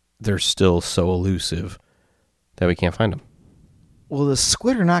they're still so elusive that we can't find them. Well, the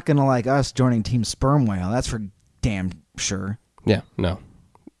squid are not going to like us joining Team Sperm Whale. That's for damn sure. Yeah, no.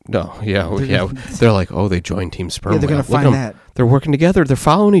 They're like, oh, they joined Team Sperm Whale. They're going to find that. They're working together. They're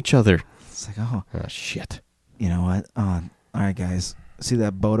following each other. It's like, oh. Shit. You know what? All right, guys. See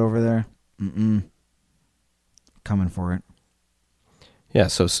that boat over there? Coming for it. Yeah,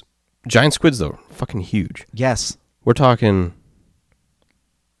 so giant squids, though, fucking huge. Yes. We're talking,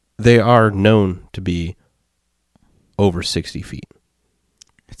 they are known to be over 60 feet.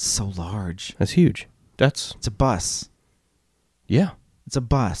 It's so large. That's huge. It's a bus. Yeah. It's a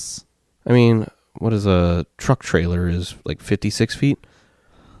bus. I mean, what is a truck trailer is like 56 feet?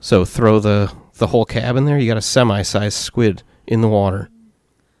 So throw the whole cab in there, you got a semi-sized squid in the water.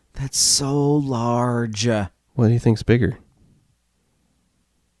 That's so large. What do you think's bigger?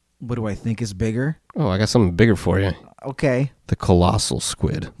 What do I think is bigger? Oh, I got something bigger for you. Okay. The colossal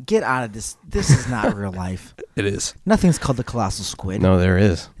squid. Get out of this. This is not real life. It is. Nothing's called the colossal squid. No, there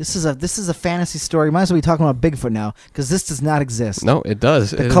is. This is a fantasy story. Might as well be talking about Bigfoot now, because this does not exist. No, it does.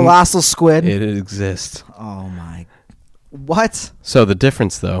 The colossal squid. It exists. Oh my. What? So the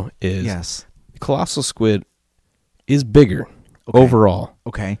difference, though, is yes, colossal squid is bigger overall.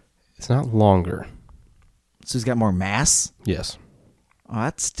 Okay. It's not longer. So he's got more mass? Yes. Oh,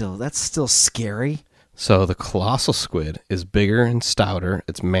 that's still scary. So the colossal squid is bigger and stouter.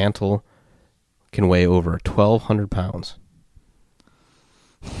 Its mantle can weigh over 1,200 pounds.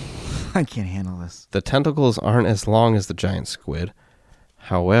 I can't handle this. The tentacles aren't as long as the giant squid.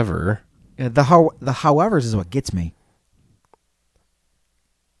 However... the howevers is what gets me.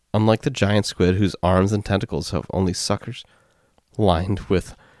 Unlike the giant squid, whose arms and tentacles have only suckers lined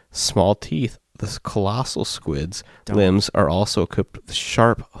with small teeth, the colossal squid's limbs are also equipped with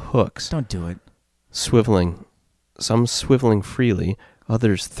sharp hooks. Don't do it. Some swiveling freely,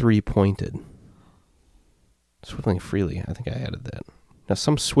 others three-pointed. Swiveling freely, I think I added that. Now,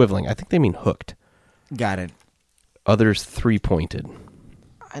 some swiveling, I think they mean hooked. Got it. Others three-pointed.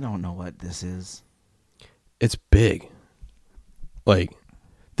 I don't know what this is. It's big. Like,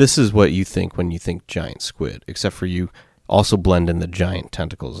 this is what you think when you think giant squid, except for you also blend in the giant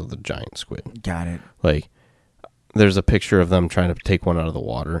tentacles of the giant squid. Got it. Like, there's a picture of them trying to take one out of the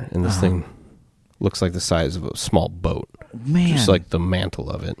water, and this thing looks like the size of a small boat. Man. Just like the mantle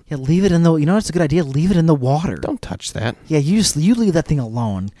of it. Yeah, leave it in the... You know what's a good idea? Leave it in the water. Don't touch that. Yeah, you leave that thing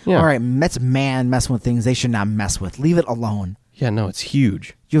alone. Yeah. All right, that's man messing with things they should not mess with. Leave it alone. Yeah, no, it's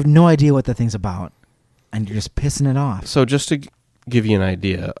huge. You have no idea what that thing's about, and you're just pissing it off. So just to give you an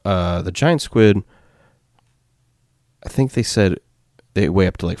idea, the giant squid, I think they said they weigh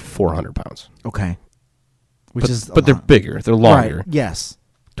up to like 400 pounds. Okay. But they're bigger. They're longer. Right, yes.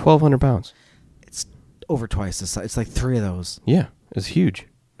 1,200 pounds. It's over twice the size. It's like 3 of those. Yeah, it's huge.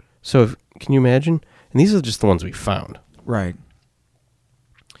 So can you imagine? And these are just the ones we found. Right.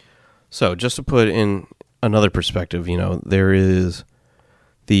 So just to put in another perspective, there is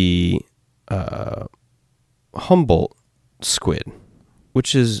the Humboldt squid,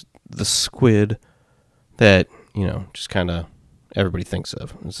 which is the squid that, just kind of everybody thinks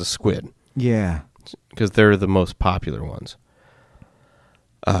of. It's a squid. Yeah. Because they're the most popular ones.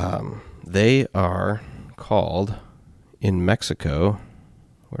 They are called in Mexico.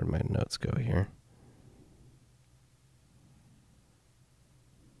 Where did my notes go here?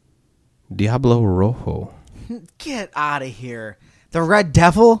 Diablo Rojo. Get out of here. The Red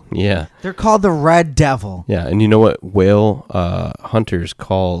Devil? Yeah. They're called the Red Devil. Yeah, and you know what whale hunters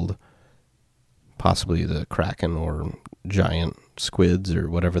called possibly the Kraken or giant squids or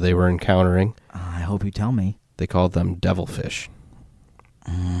whatever they were encountering? I hope you tell me. They called them devilfish.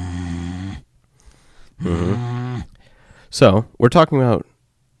 Mm-hmm. So, we're talking about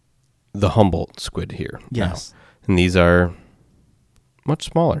the Humboldt squid here. Yes. Now, and these are much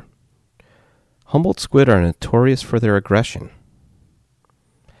smaller. Humboldt squid are notorious for their aggression.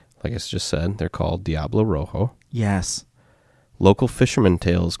 Like I just said, they're called Diablo Rojo. Yes. Local fishermen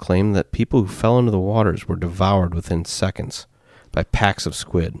tales claim that people who fell into the waters were devoured within seconds by packs of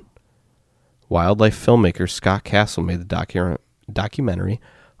squid. Wildlife filmmaker Scott Castle made the documentary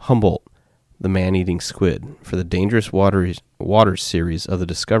Humboldt, the Man-Eating Squid, for the Dangerous Waters series of the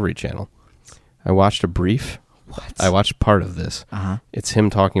Discovery Channel. I watched part of this. Uh-huh. It's him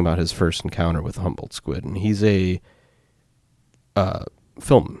talking about his first encounter with Humboldt squid, and he's a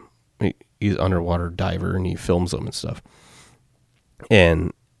he's an underwater diver, and he films them and stuff.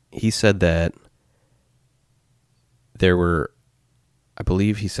 And he said that there were, I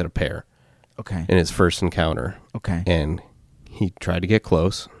believe he said a pair, Okay. in his first encounter. Okay. And he tried to get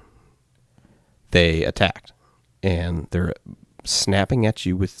close. They attacked, and they're snapping at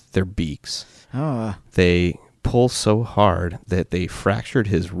you with their beaks. Oh. They pull so hard that they fractured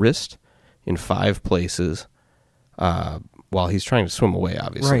his wrist in 5 places while he's trying to swim away,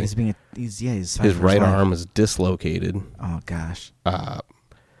 obviously. Right. He's his fighting for right life. arm was dislocated. Oh gosh.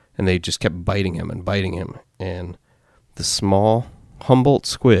 And they just kept biting him. And the small Humboldt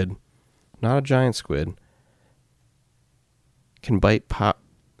squid, not a giant squid,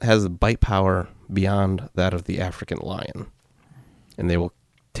 has a bite power beyond that of the African lion. And they will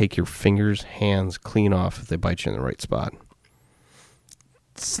take your fingers, hands clean off if they bite you in the right spot.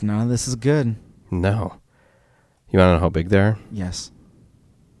 None of this is good. No. You want to know how big they are? Yes.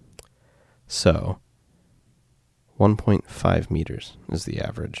 So, 1.5 meters is the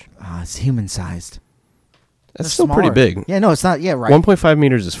average. It's human-sized. That's They're still smaller. pretty big. Yeah, no, it's not. Yeah, right. 1.5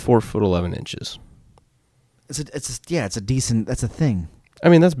 meters is 4 foot 11 inches. It's a decent. That's a thing. I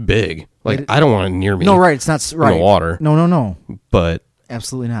mean, that's big. Like, I don't want it near me. No, right. It's not right. In the water. No. But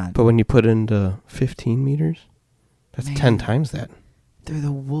Absolutely not. when you put it into 15 meters, that's Man. 10 times that. They're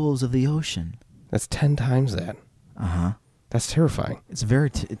the wolves of the ocean. That's 10 times that. Uh-huh. That's terrifying. It's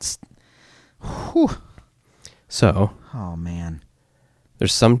very. Whew. So, Oh man.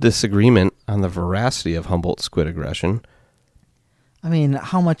 there's some disagreement on the veracity of Humboldt squid aggression, I mean,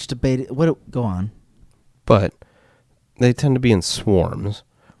 how much debate? Go on. but they tend to be in swarms,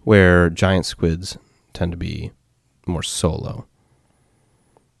 where giant squids tend to be more solo.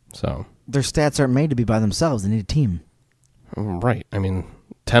 So, Their stats aren't made to be by themselves. They need a team. right. I mean,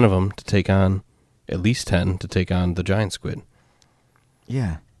 10 of them to take on, at least 10 to take on the giant squid.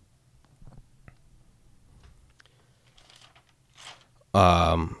 Yeah.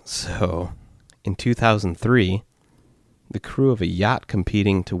 So, in 2003, the crew of a yacht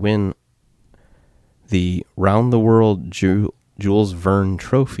competing to win the Round the World Jules Verne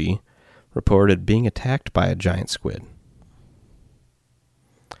Trophy reported being attacked by a giant squid.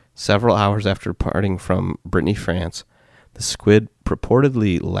 Several hours after departing from Brittany, France, the squid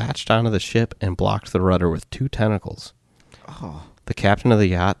purportedly latched onto the ship and blocked the rudder with 2 tentacles. Oh. The captain of the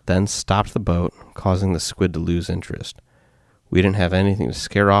yacht then stopped the boat, causing the squid to lose interest. We didn't have anything to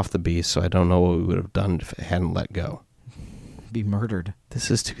scare off the beast, so I don't know what we would have done if it hadn't let go. Be murdered.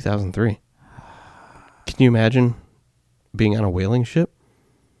 This is 2003. Can you imagine being on a whaling ship?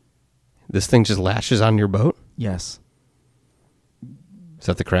 This thing just lashes on your boat? Yes. Is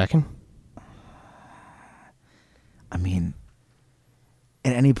that the Kraken? I mean,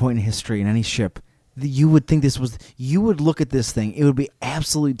 at any point in history, in any ship, you would think you would look at this thing, it would be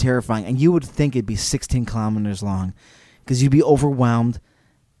absolutely terrifying, and you would think it'd be 16 kilometers long, because you'd be overwhelmed,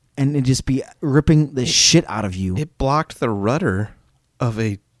 and it'd just be ripping the shit out of you. It blocked the rudder of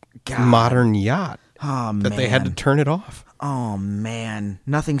a God. modern yacht Oh, that man. they had to turn it off. Oh, man.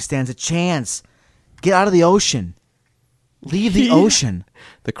 Nothing stands a chance. Get out of the ocean. Leave the ocean.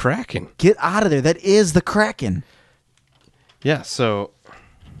 The Kraken. Get out of there. That is the Kraken. Yeah, so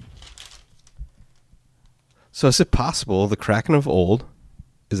is it possible the Kraken of old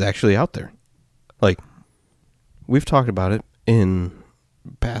is actually out there? Like, we've talked about it in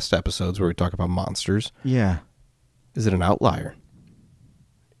past episodes where we talk about monsters. Yeah. Is it an outlier?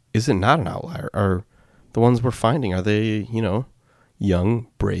 Is it not an outlier? Are the ones we're finding, are they, young,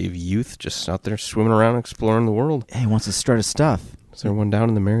 brave youth just out there swimming around exploring the world? Hey, he wants to start his stuff. Is there one down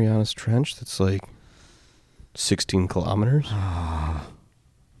in the Marianas Trench that's like 16 kilometers? Oh,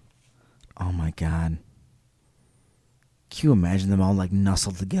 my God. Can you imagine them all like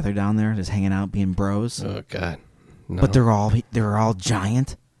nestled together down there, just hanging out, being bros? Oh, God. No. But they're all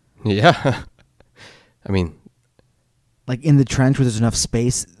giant. Yeah. I mean, Like in the trench where there's enough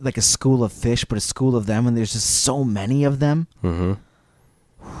space, like a school of fish, but a school of them, and there's just so many of them. mm-hmm.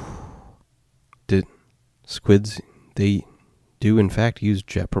 Did squids, they do in fact use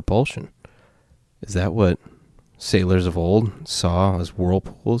jet propulsion. Is that what sailors of old saw as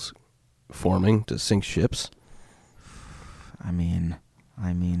whirlpools forming to sink ships? I mean,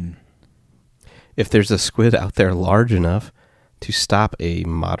 if there's a squid out there large enough to stop a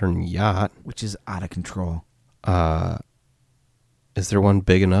modern yacht, which is out of control. is there one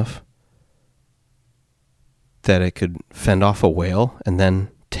big enough that it could fend off a whale and then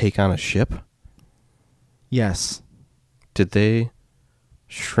take on a ship? Yes. Did they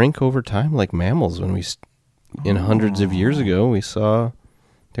shrink over time like mammals when in hundreds of years ago, we saw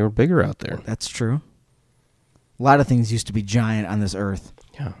they were bigger out there? That's true. A lot of things used to be giant on this earth.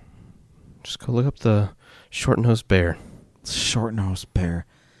 Yeah. Just go look up the short-nosed bear. Short-nosed bear.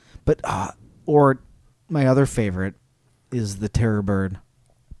 But, or my other favorite is the terror bird.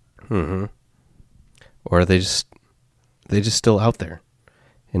 Mm-hmm. Or are they just still out there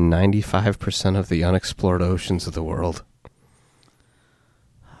in 95% of the unexplored oceans of the world?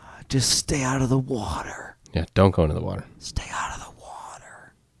 Just stay out of the water. Yeah, don't go into the water. Stay out of the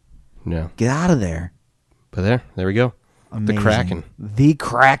water. Yeah. Get out of there. But there we go. Amazing. The Kraken. The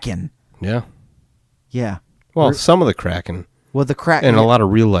Kraken. Yeah. Yeah. Well, some of the Kraken. Well, the Kraken. And a lot of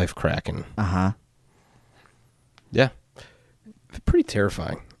real life Kraken. Uh-huh. Yeah. Pretty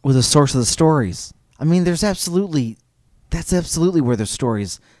terrifying. Was the source of the stories. I mean, that's absolutely where the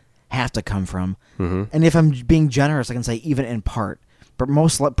stories have to come from. Mm-hmm. And if I'm being generous, I can say even in part. But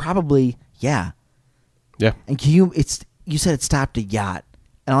probably, yeah. Yeah. And you said it stopped a yacht.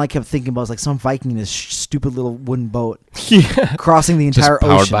 And all I kept thinking about was like some Viking in his stupid little wooden boat. Yeah. Crossing the entire just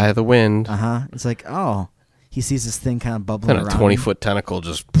powered ocean. by the wind. Uh-huh. It's like, oh. He sees this thing kind of bubbling And around. a 20-foot tentacle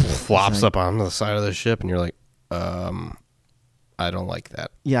just flops like, up onto the side of the ship, and you're like, I don't like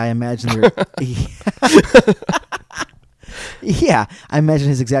that. Yeah, I imagine yeah, I imagine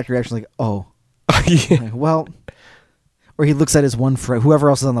his exact reaction, like, oh. Yeah. Like, well, or he looks at his one friend, whoever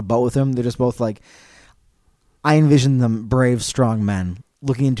else is on the boat with him, they're just both like, I envision them brave, strong men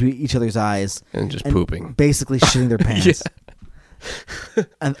looking into each other's eyes. And just pooping. Basically shitting their pants.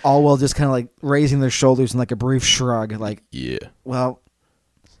 And all while just kind of like raising their shoulders in like a brief shrug, like, yeah. Well,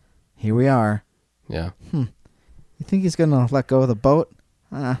 here we are. Yeah. You think he's gonna let go of the boat?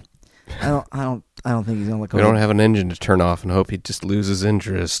 I don't think he's gonna let go. We don't have an engine to turn off and hope he just loses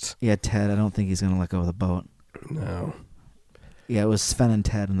interest. Yeah, Ted. I don't think he's gonna let go of the boat. No. Yeah, it was Sven and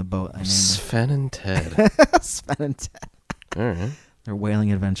Ted in the boat. I named Sven and Ted. them. Sven and Ted. All right. Their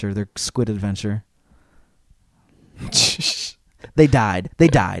whaling adventure. Their squid adventure. They died.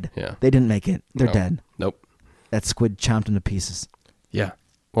 Yeah. They didn't make it. They're No. dead. Nope. That squid chomped into pieces. Yeah.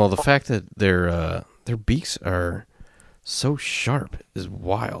 Well, the fact that their beaks are so sharp is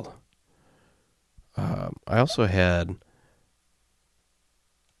wild. I also had.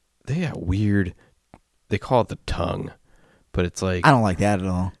 They got weird. They call it the tongue, but it's like I don't like that at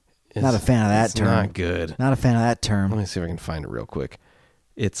all. Not a fan of that term. Not good. Not a fan of that term. Let me see if I can find it real quick.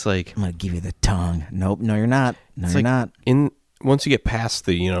 It's like I'm gonna give you the tongue. Nope. No, you're not. No, it's you're like not. Once you get past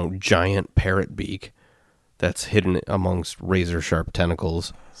the giant parrot beak that's hidden amongst razor sharp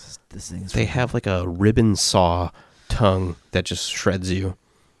tentacles, This thing's they have like a ribbon saw tongue that just shreds you,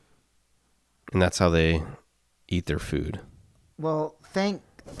 and that's how they eat their food. Well, thank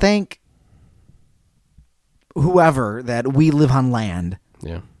whoever that we live on land.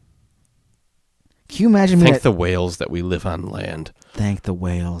 Yeah. Can you imagine me? Thank the whales that we live on land. Thank the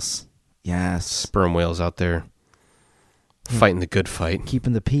whales. Yes. Sperm whales out there fighting the good fight.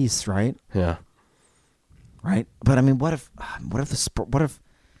 Keeping the peace, right? Yeah. Right. But I mean, what if I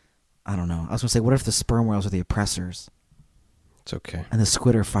don't know. I was gonna say, what if the sperm whales are the oppressors It's okay. and the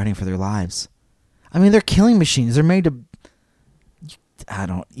squid are fighting for their lives? I mean, they're killing machines. They're made to. I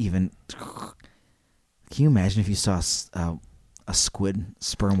don't even. Can you imagine if you saw a squid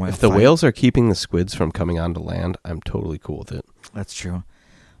sperm whale? If the fight? whales are keeping the squids from coming onto land, I'm totally cool with it. That's true.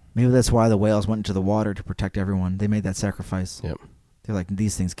 Maybe that's why the whales went into the water to protect everyone. They made that sacrifice. Yep. They're like,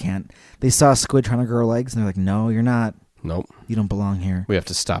 these things can't. They saw a squid trying to grow legs, and they're like, no, you're not. Nope. You don't belong here. We have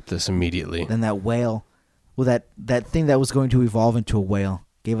to stop this immediately. Then that whale, well, that thing that was going to evolve into a whale,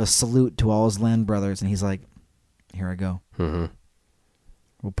 gave a salute to all his land brothers, and he's like, here I go. Mm-hmm.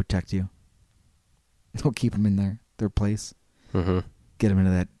 We'll protect you. We'll keep them in their place. Mm-hmm. Get them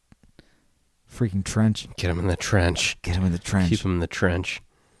into that freaking trench. Get them in the trench. Get them in the trench. Keep them in the trench.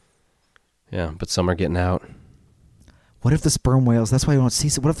 Yeah, but some are getting out. What if the sperm whales, that's why you don't see,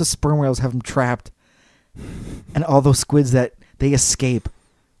 what if the sperm whales have them trapped and all those squids that they escape?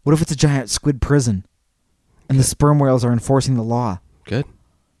 What if it's a giant squid prison and the sperm whales are enforcing the law? Good.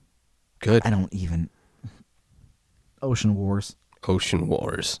 Good. I don't even. Ocean Wars. Ocean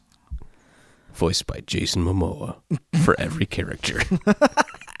Wars. Voiced by Jason Momoa for every character.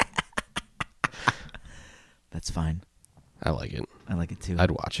 That's fine. I like it. I like it too. I'd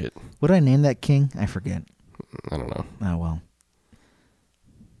watch it. What did I name that king? I forget. I don't know. Oh, well.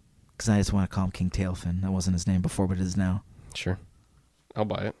 Because I just want to call him King Tailfin. That wasn't his name before, but it is now. Sure. I'll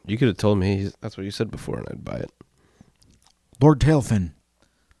buy it. You could have told me that's what you said before, and I'd buy it. Lord Tailfin.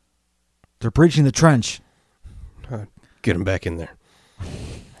 They're breaching the trench. Get him back in there.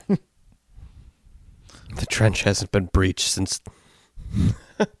 The trench hasn't been breached since...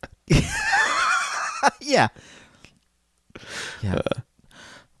 Yeah. Yeah.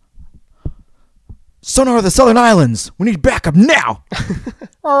 Sonar of the Southern Islands. We need backup now.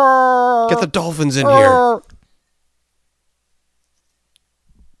 Get the dolphins in here.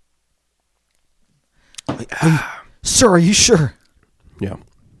 Sir, are you sure? Yeah.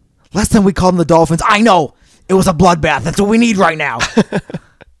 Last time we called them the dolphins. I know. It was a bloodbath. That's what we need right now.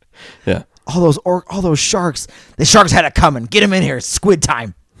 Yeah. All those sharks. The sharks had it coming. Get them in here. Squid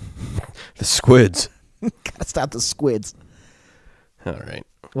time. The squids. Gotta stop the squids. All right.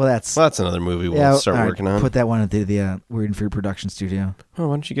 Well, that's another movie we'll start all right, working on. Put that one into the Weird and Feared production studio. Oh,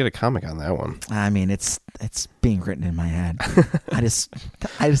 why don't you get a comic on that one? I mean, it's being written in my head.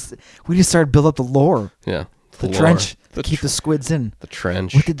 We just started to build up the lore. Yeah. The trench to keep the squids in. The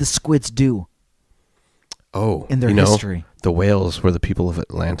trench. What did the squids do? Oh, in their history. The whales were the people of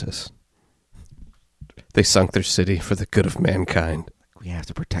Atlantis. They sunk their city for the good of mankind. We have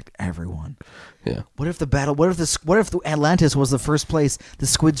to protect everyone. Yeah. What if the Atlantis was the first place the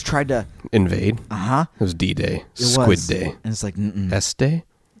squids tried to invade? Uh-huh. It was D-Day. It Squid was. Day. And it's like S-Day?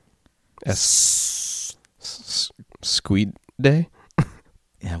 Squid Day?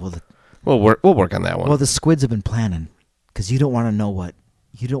 Yeah, well we'll work on that one. Well, the squids have been planning cuz you don't want to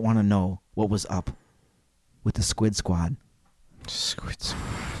know what was up with the squid squad. Squids.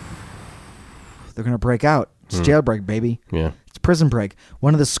 They're going to break out. It's jailbreak, baby. Yeah. It's prison break.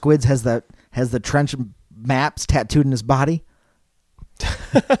 One of the squids has the trench maps tattooed in his body.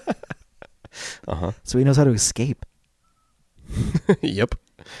 Uh-huh. So he knows how to escape. Yep.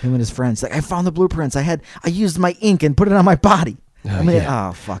 Him and his friends. Like, I found the blueprints. I used my ink and put it on my body.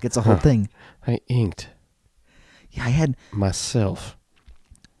 Oh, fuck. It's a whole thing. I inked. Yeah, I had myself.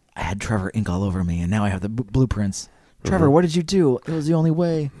 I had Trevor ink all over me, and now I have the blueprints. Trevor, what did you do? It was the only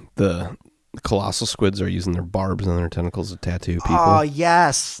way. The colossal squids are using their barbs and their tentacles to tattoo people. Oh,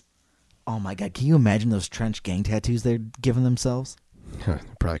 yes. Oh, my God. Can you imagine those trench gang tattoos they're giving themselves?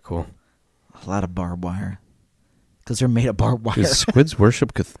 Probably cool. A lot of barbed wire. Because they're made of barbed wire. Does squids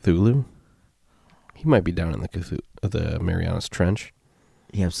worship Cthulhu? He might be down in the Marianas Trench.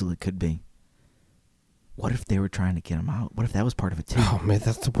 He absolutely could be. What if they were trying to get him out? What if that was part of it, too? Oh, man,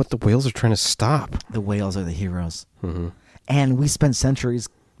 that's what the whales are trying to stop. The whales are the heroes. Mm-hmm. And we spent centuries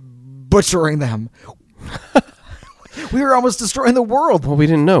butchering them. We were almost destroying the world. Well, we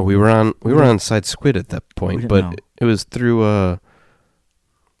didn't know. We were on side squid at that point, but it was through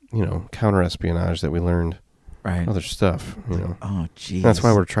counter-espionage that we learned other stuff, Oh, jeez. That's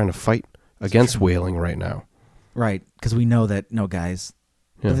why we're trying to fight against whaling right now. Right, because we know that, no, guys,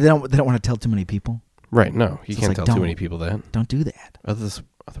 Yeah. they don't want to tell too many people. Right, no. You can't tell too don't. many people that. Don't do that.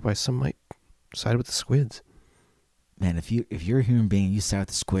 Otherwise, some might side with the squids. Man, if you're a human being and you side with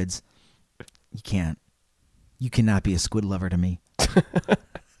the squids, you can't. You cannot be a squid lover to me.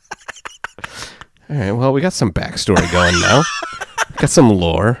 All right, well, we got some backstory going now. Got some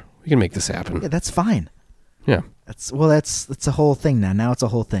lore. We can make this happen. Yeah, that's fine. Yeah. That's a whole thing now. Now it's a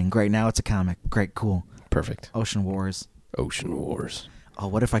whole thing. Great. Now it's a comic. Great. Cool. Perfect. Ocean Wars. Ocean Wars. Oh,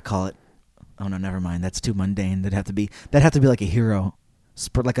 what if I call it? Oh no, never mind. That's too mundane. That'd have to be like a hero,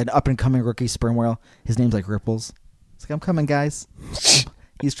 like an up and coming rookie sperm whale. His name's like Ripples. It's like, I'm coming, guys.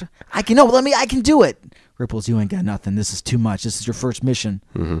 I can do it. Ripples, you ain't got nothing. This is too much. This is your first mission.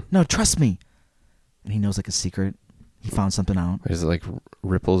 Mm-hmm. No, trust me. And he knows like a secret. He found something out. Is it like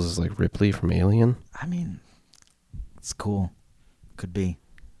Ripples is like Ripley from Alien? I mean, it's cool. Could be.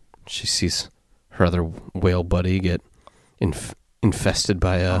 She sees her other whale buddy get infested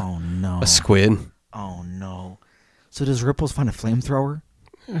by a squid. Oh no. So does Ripples find a flamethrower?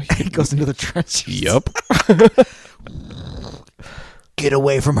 He goes into the trench. Yup. Get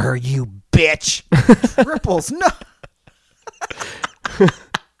away from her, you bitch. Ripples, no.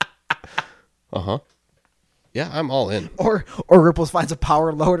 Uh-huh. Yeah, I'm all in. Or Ripples finds a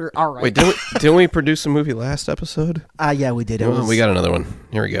power loader. All right. Wait, didn't we produce a movie last episode? Yeah, we did. We got another one.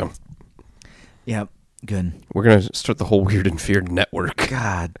 Here we go. Yep. Good. We're going to start the whole Weird and Feared network.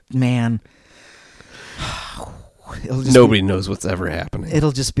 God, man. Nobody knows what's ever happening.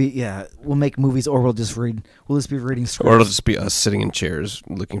 It'll just be, we'll make movies or we'll just be reading scripts. Or it'll just be us sitting in chairs,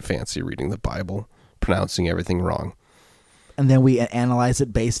 looking fancy, reading the Bible, pronouncing everything wrong. And then we analyze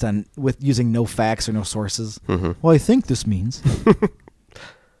it based on, with using no facts or no sources. Mm-hmm. Well, I think this means. I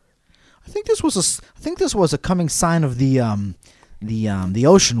think this was a coming sign of the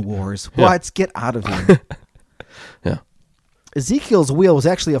ocean wars. Yeah. Let's get out of here. Yeah. Ezekiel's wheel was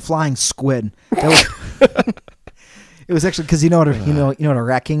actually a flying squid. It was actually, because you know what a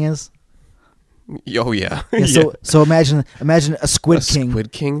rat king is. Oh yeah. So imagine a squid king.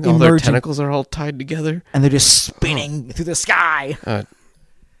 Squid king. All their tentacles are all tied together, and they're just spinning through the sky.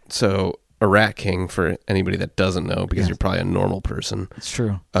 So a rat king, for anybody that doesn't know, because you're probably a normal person. It's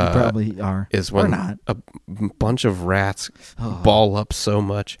true. You probably are. Is when or not. a bunch of rats ball up so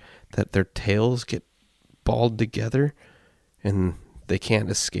much that their tails get balled together, and they can't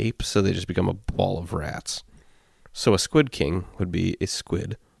escape, so they just become a ball of rats. So a squid king would be a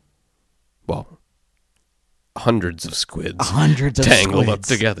squid well, hundreds of squids. Hundreds of tangled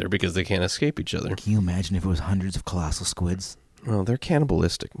squids. up together because they can't escape each other. Can you imagine if it was hundreds of colossal squids? Well, they're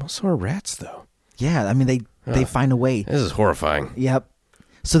cannibalistic. Well, so are rats, though. Yeah, I mean, they find a way. This is horrifying. Yep.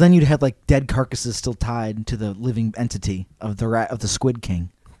 So then you'd have like dead carcasses still tied to the living entity of the Squid King.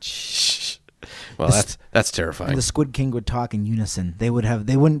 Well, that's terrifying. And the Squid King would talk in unison. They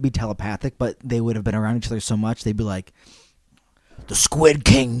wouldn't be telepathic, but they would have been around each other so much they'd be like, "The Squid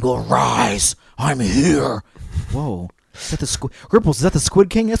King will rise. I'm here." Whoa. Is that the Squid Ripples, is that the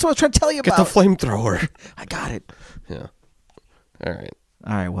Squid King? That's what I was trying to tell you Get about. the flamethrower. I got it. Yeah. All right.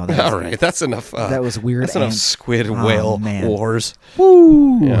 All right, well, That's enough. That was weird. That's enough squid whale wars.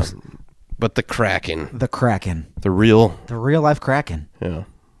 Woo! Yeah. But the Kraken. The Kraken. The real life Kraken. Yeah.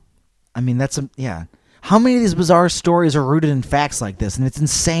 I mean, yeah. How many of these bizarre stories are rooted in facts like this? And it's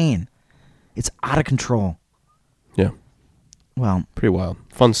insane. It's out of control. Yeah. Well, pretty wild.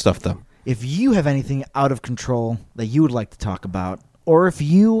 Fun stuff, though. If you have anything out of control that you would like to talk about, or if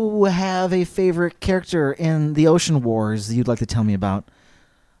you have a favorite character in the Ocean Wars that you'd like to tell me about,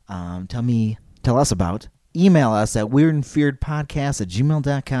 tell us about, email us at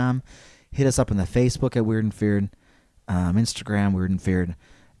weirdandfearedpodcast@gmail.com. Hit us up on the Facebook at Weird and Feared, Instagram Weird and Feared,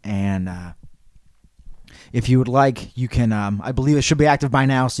 and if you would like, you can. I believe it should be active by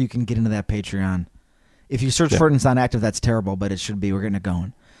now, so you can get into that Patreon. If you search for it and it's not active, that's terrible, but it should be. We're getting it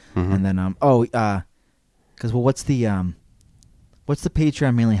going, and then because what's the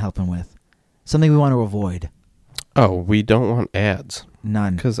Patreon mainly helping with? Something we want to avoid. Oh, we don't want ads.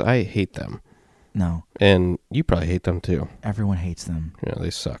 None. Because I hate them. No. And you probably hate them too. Everyone hates them. Yeah, they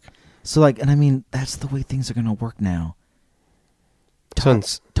suck. So and I mean, that's the way things are going to work now.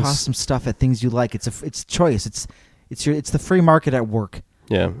 Toss some stuff at things you like. It's choice. It's the free market at work.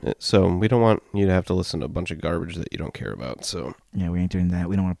 Yeah. So we don't want you to have to listen to a bunch of garbage that you don't care about. So yeah, we ain't doing that.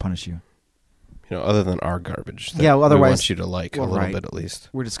 We don't want to punish you. Other than our garbage. Yeah, well, otherwise, we want you to like a little bit at least.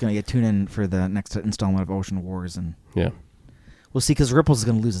 We're just going to tune in for the next installment of Ocean Wars. And yeah. We'll see, because Ripples is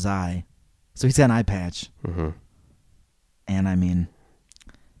going to lose his eye. So he's got an eye patch. Mm-hmm. And I mean,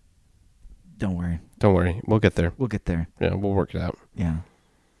 don't worry. Don't worry. We'll get there. We'll get there. Yeah, we'll work it out. Yeah.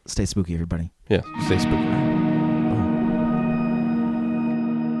 Stay spooky, everybody. Yeah, stay spooky.